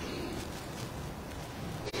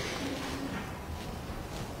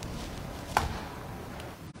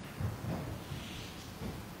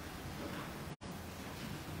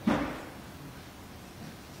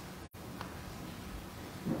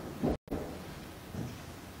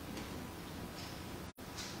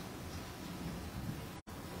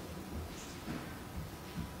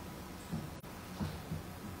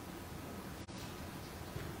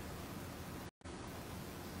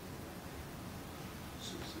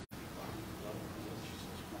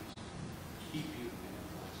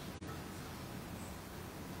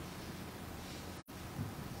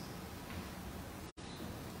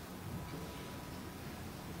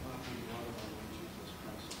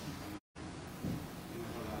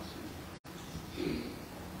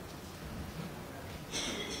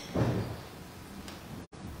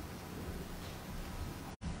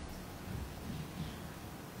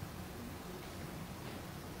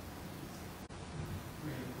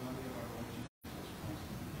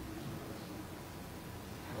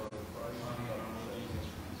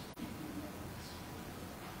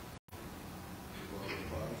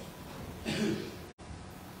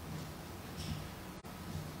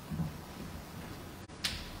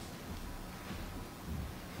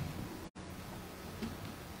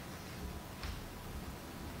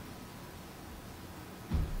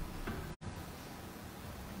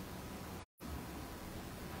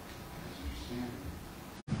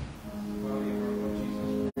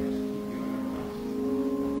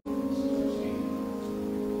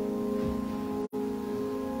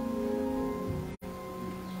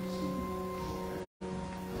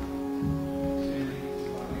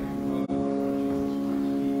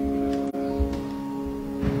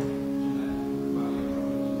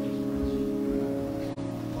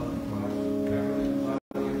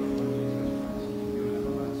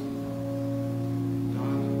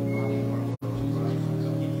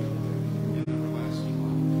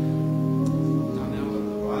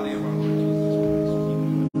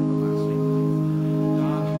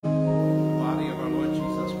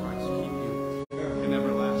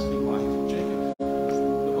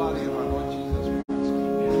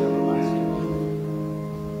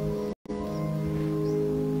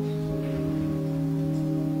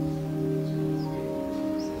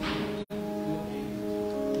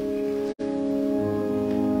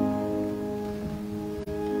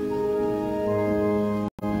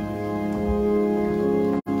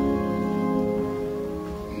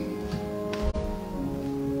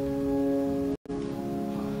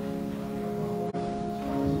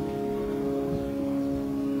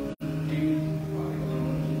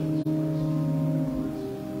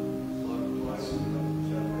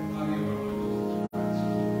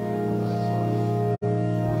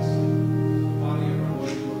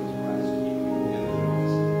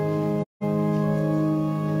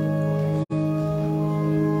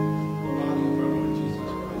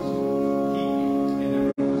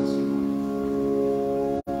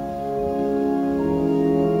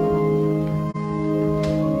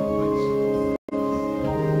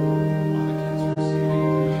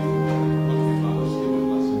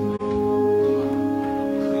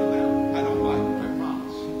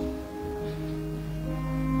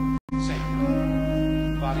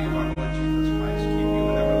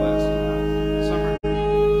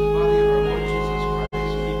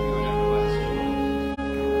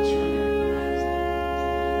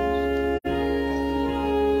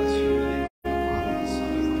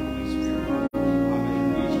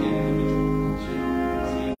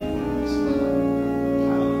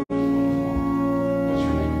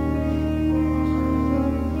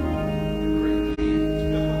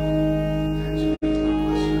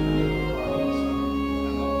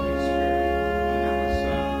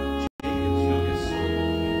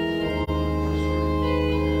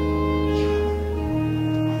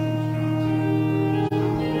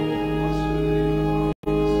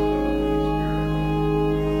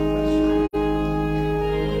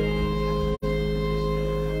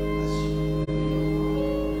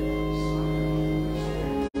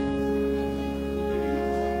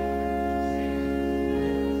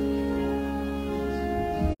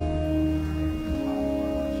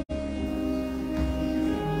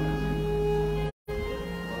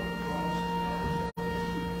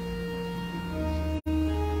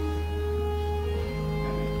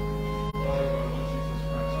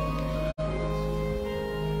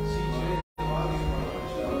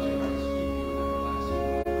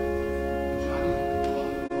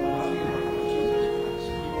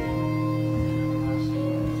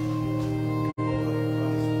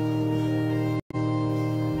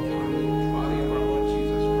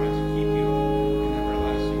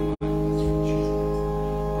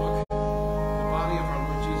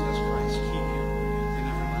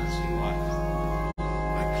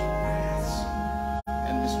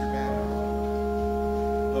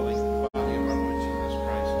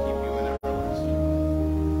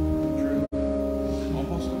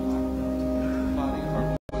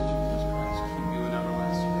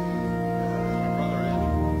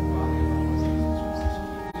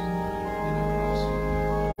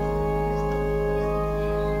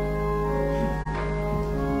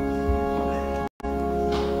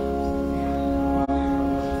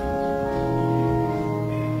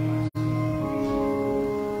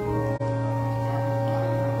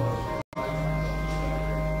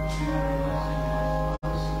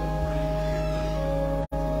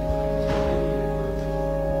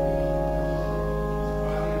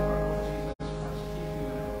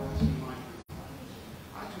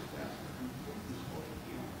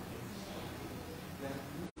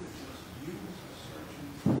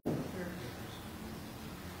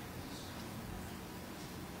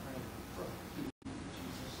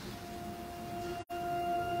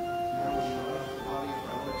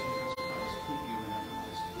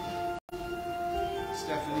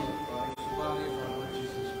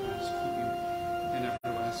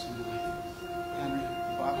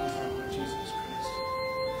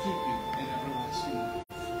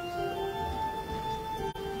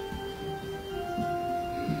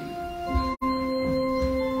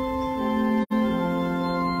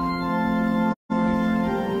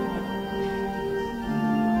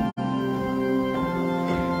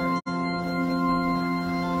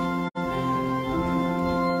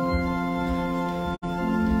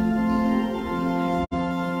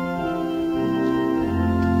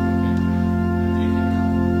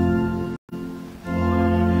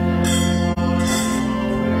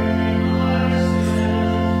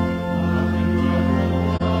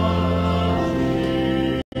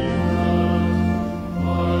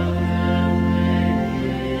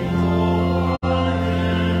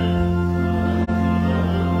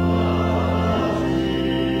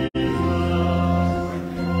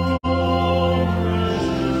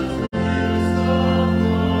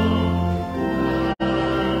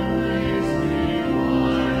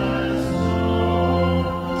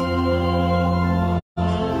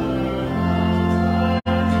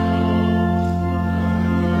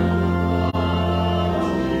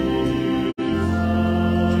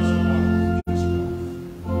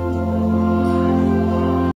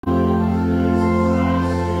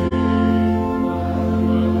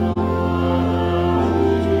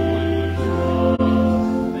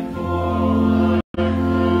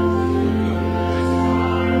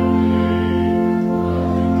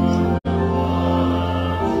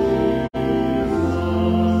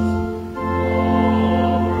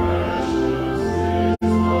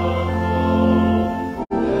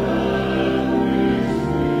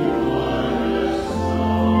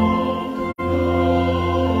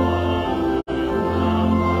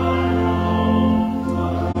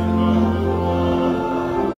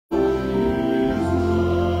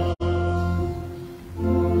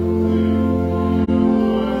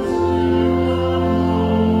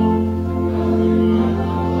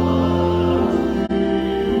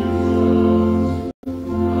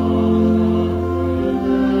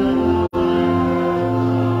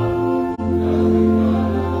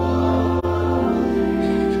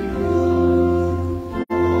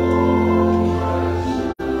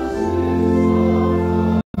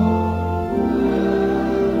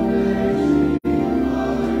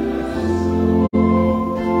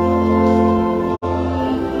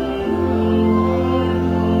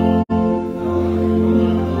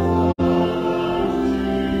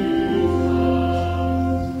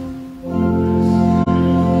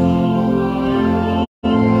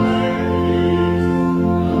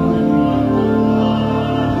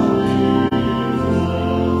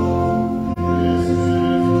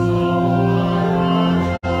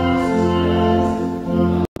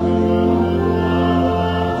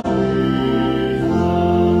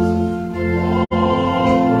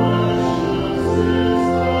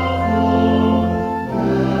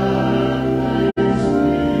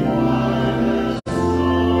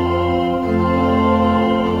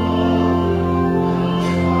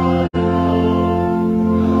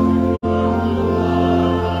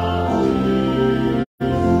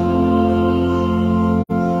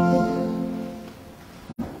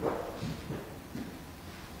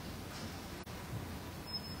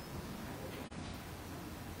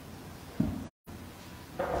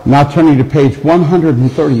 Now turning to page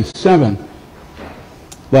 137,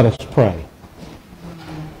 let us pray.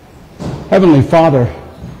 Heavenly Father,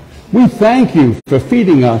 we thank you for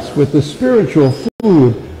feeding us with the spiritual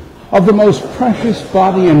food of the most precious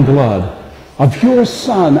body and blood of your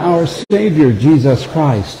Son, our Savior, Jesus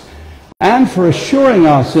Christ, and for assuring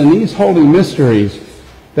us in these holy mysteries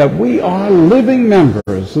that we are living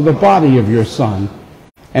members of the body of your Son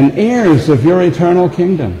and heirs of your eternal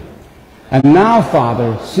kingdom. And now,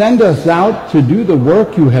 Father, send us out to do the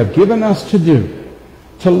work you have given us to do,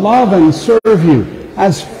 to love and serve you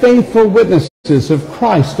as faithful witnesses of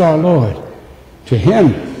Christ our Lord. To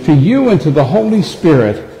him, to you, and to the Holy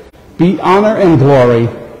Spirit be honor and glory,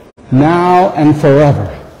 now and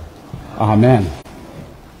forever. Amen.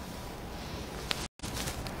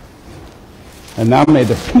 And now may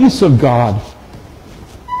the peace of God,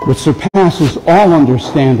 which surpasses all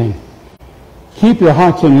understanding, keep your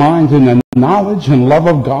hearts and minds in the knowledge and love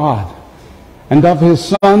of God and of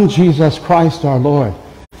his Son, Jesus Christ our Lord.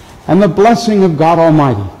 And the blessing of God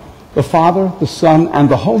Almighty, the Father, the Son, and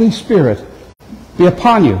the Holy Spirit be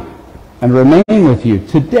upon you and remain with you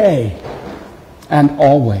today and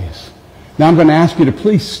always. Now I'm going to ask you to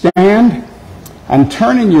please stand and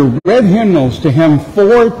turn in your red hymnals to hymn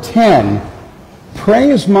 410,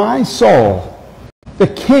 Praise My Soul, the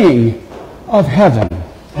King of Heaven.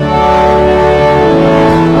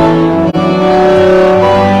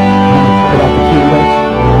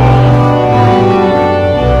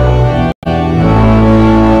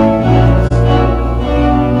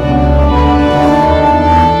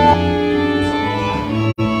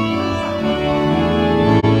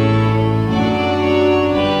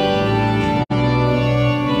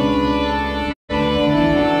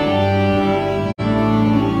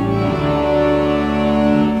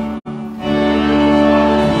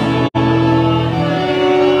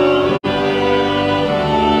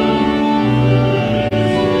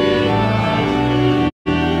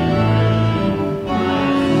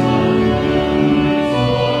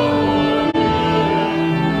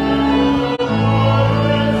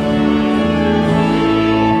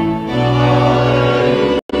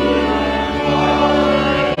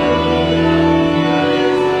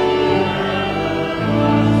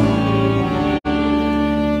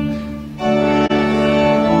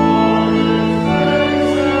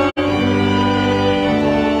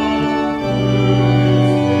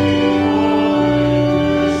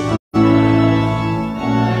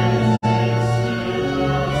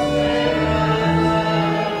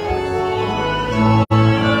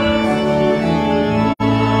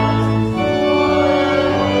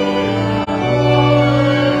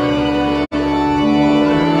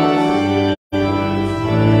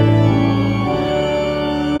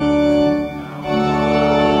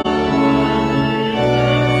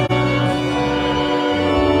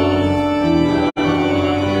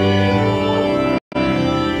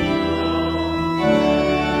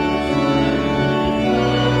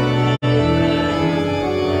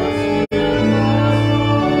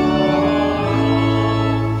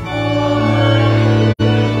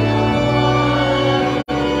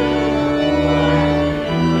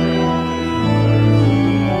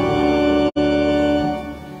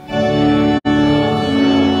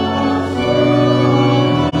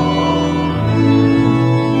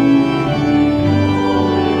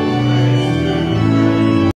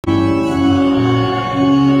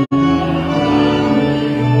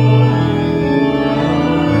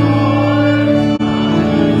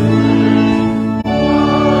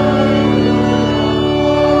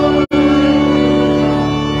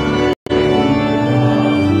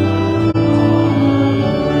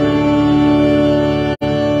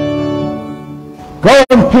 Go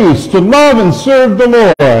in peace to love and serve the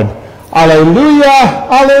Lord. Alleluia,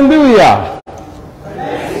 alleluia.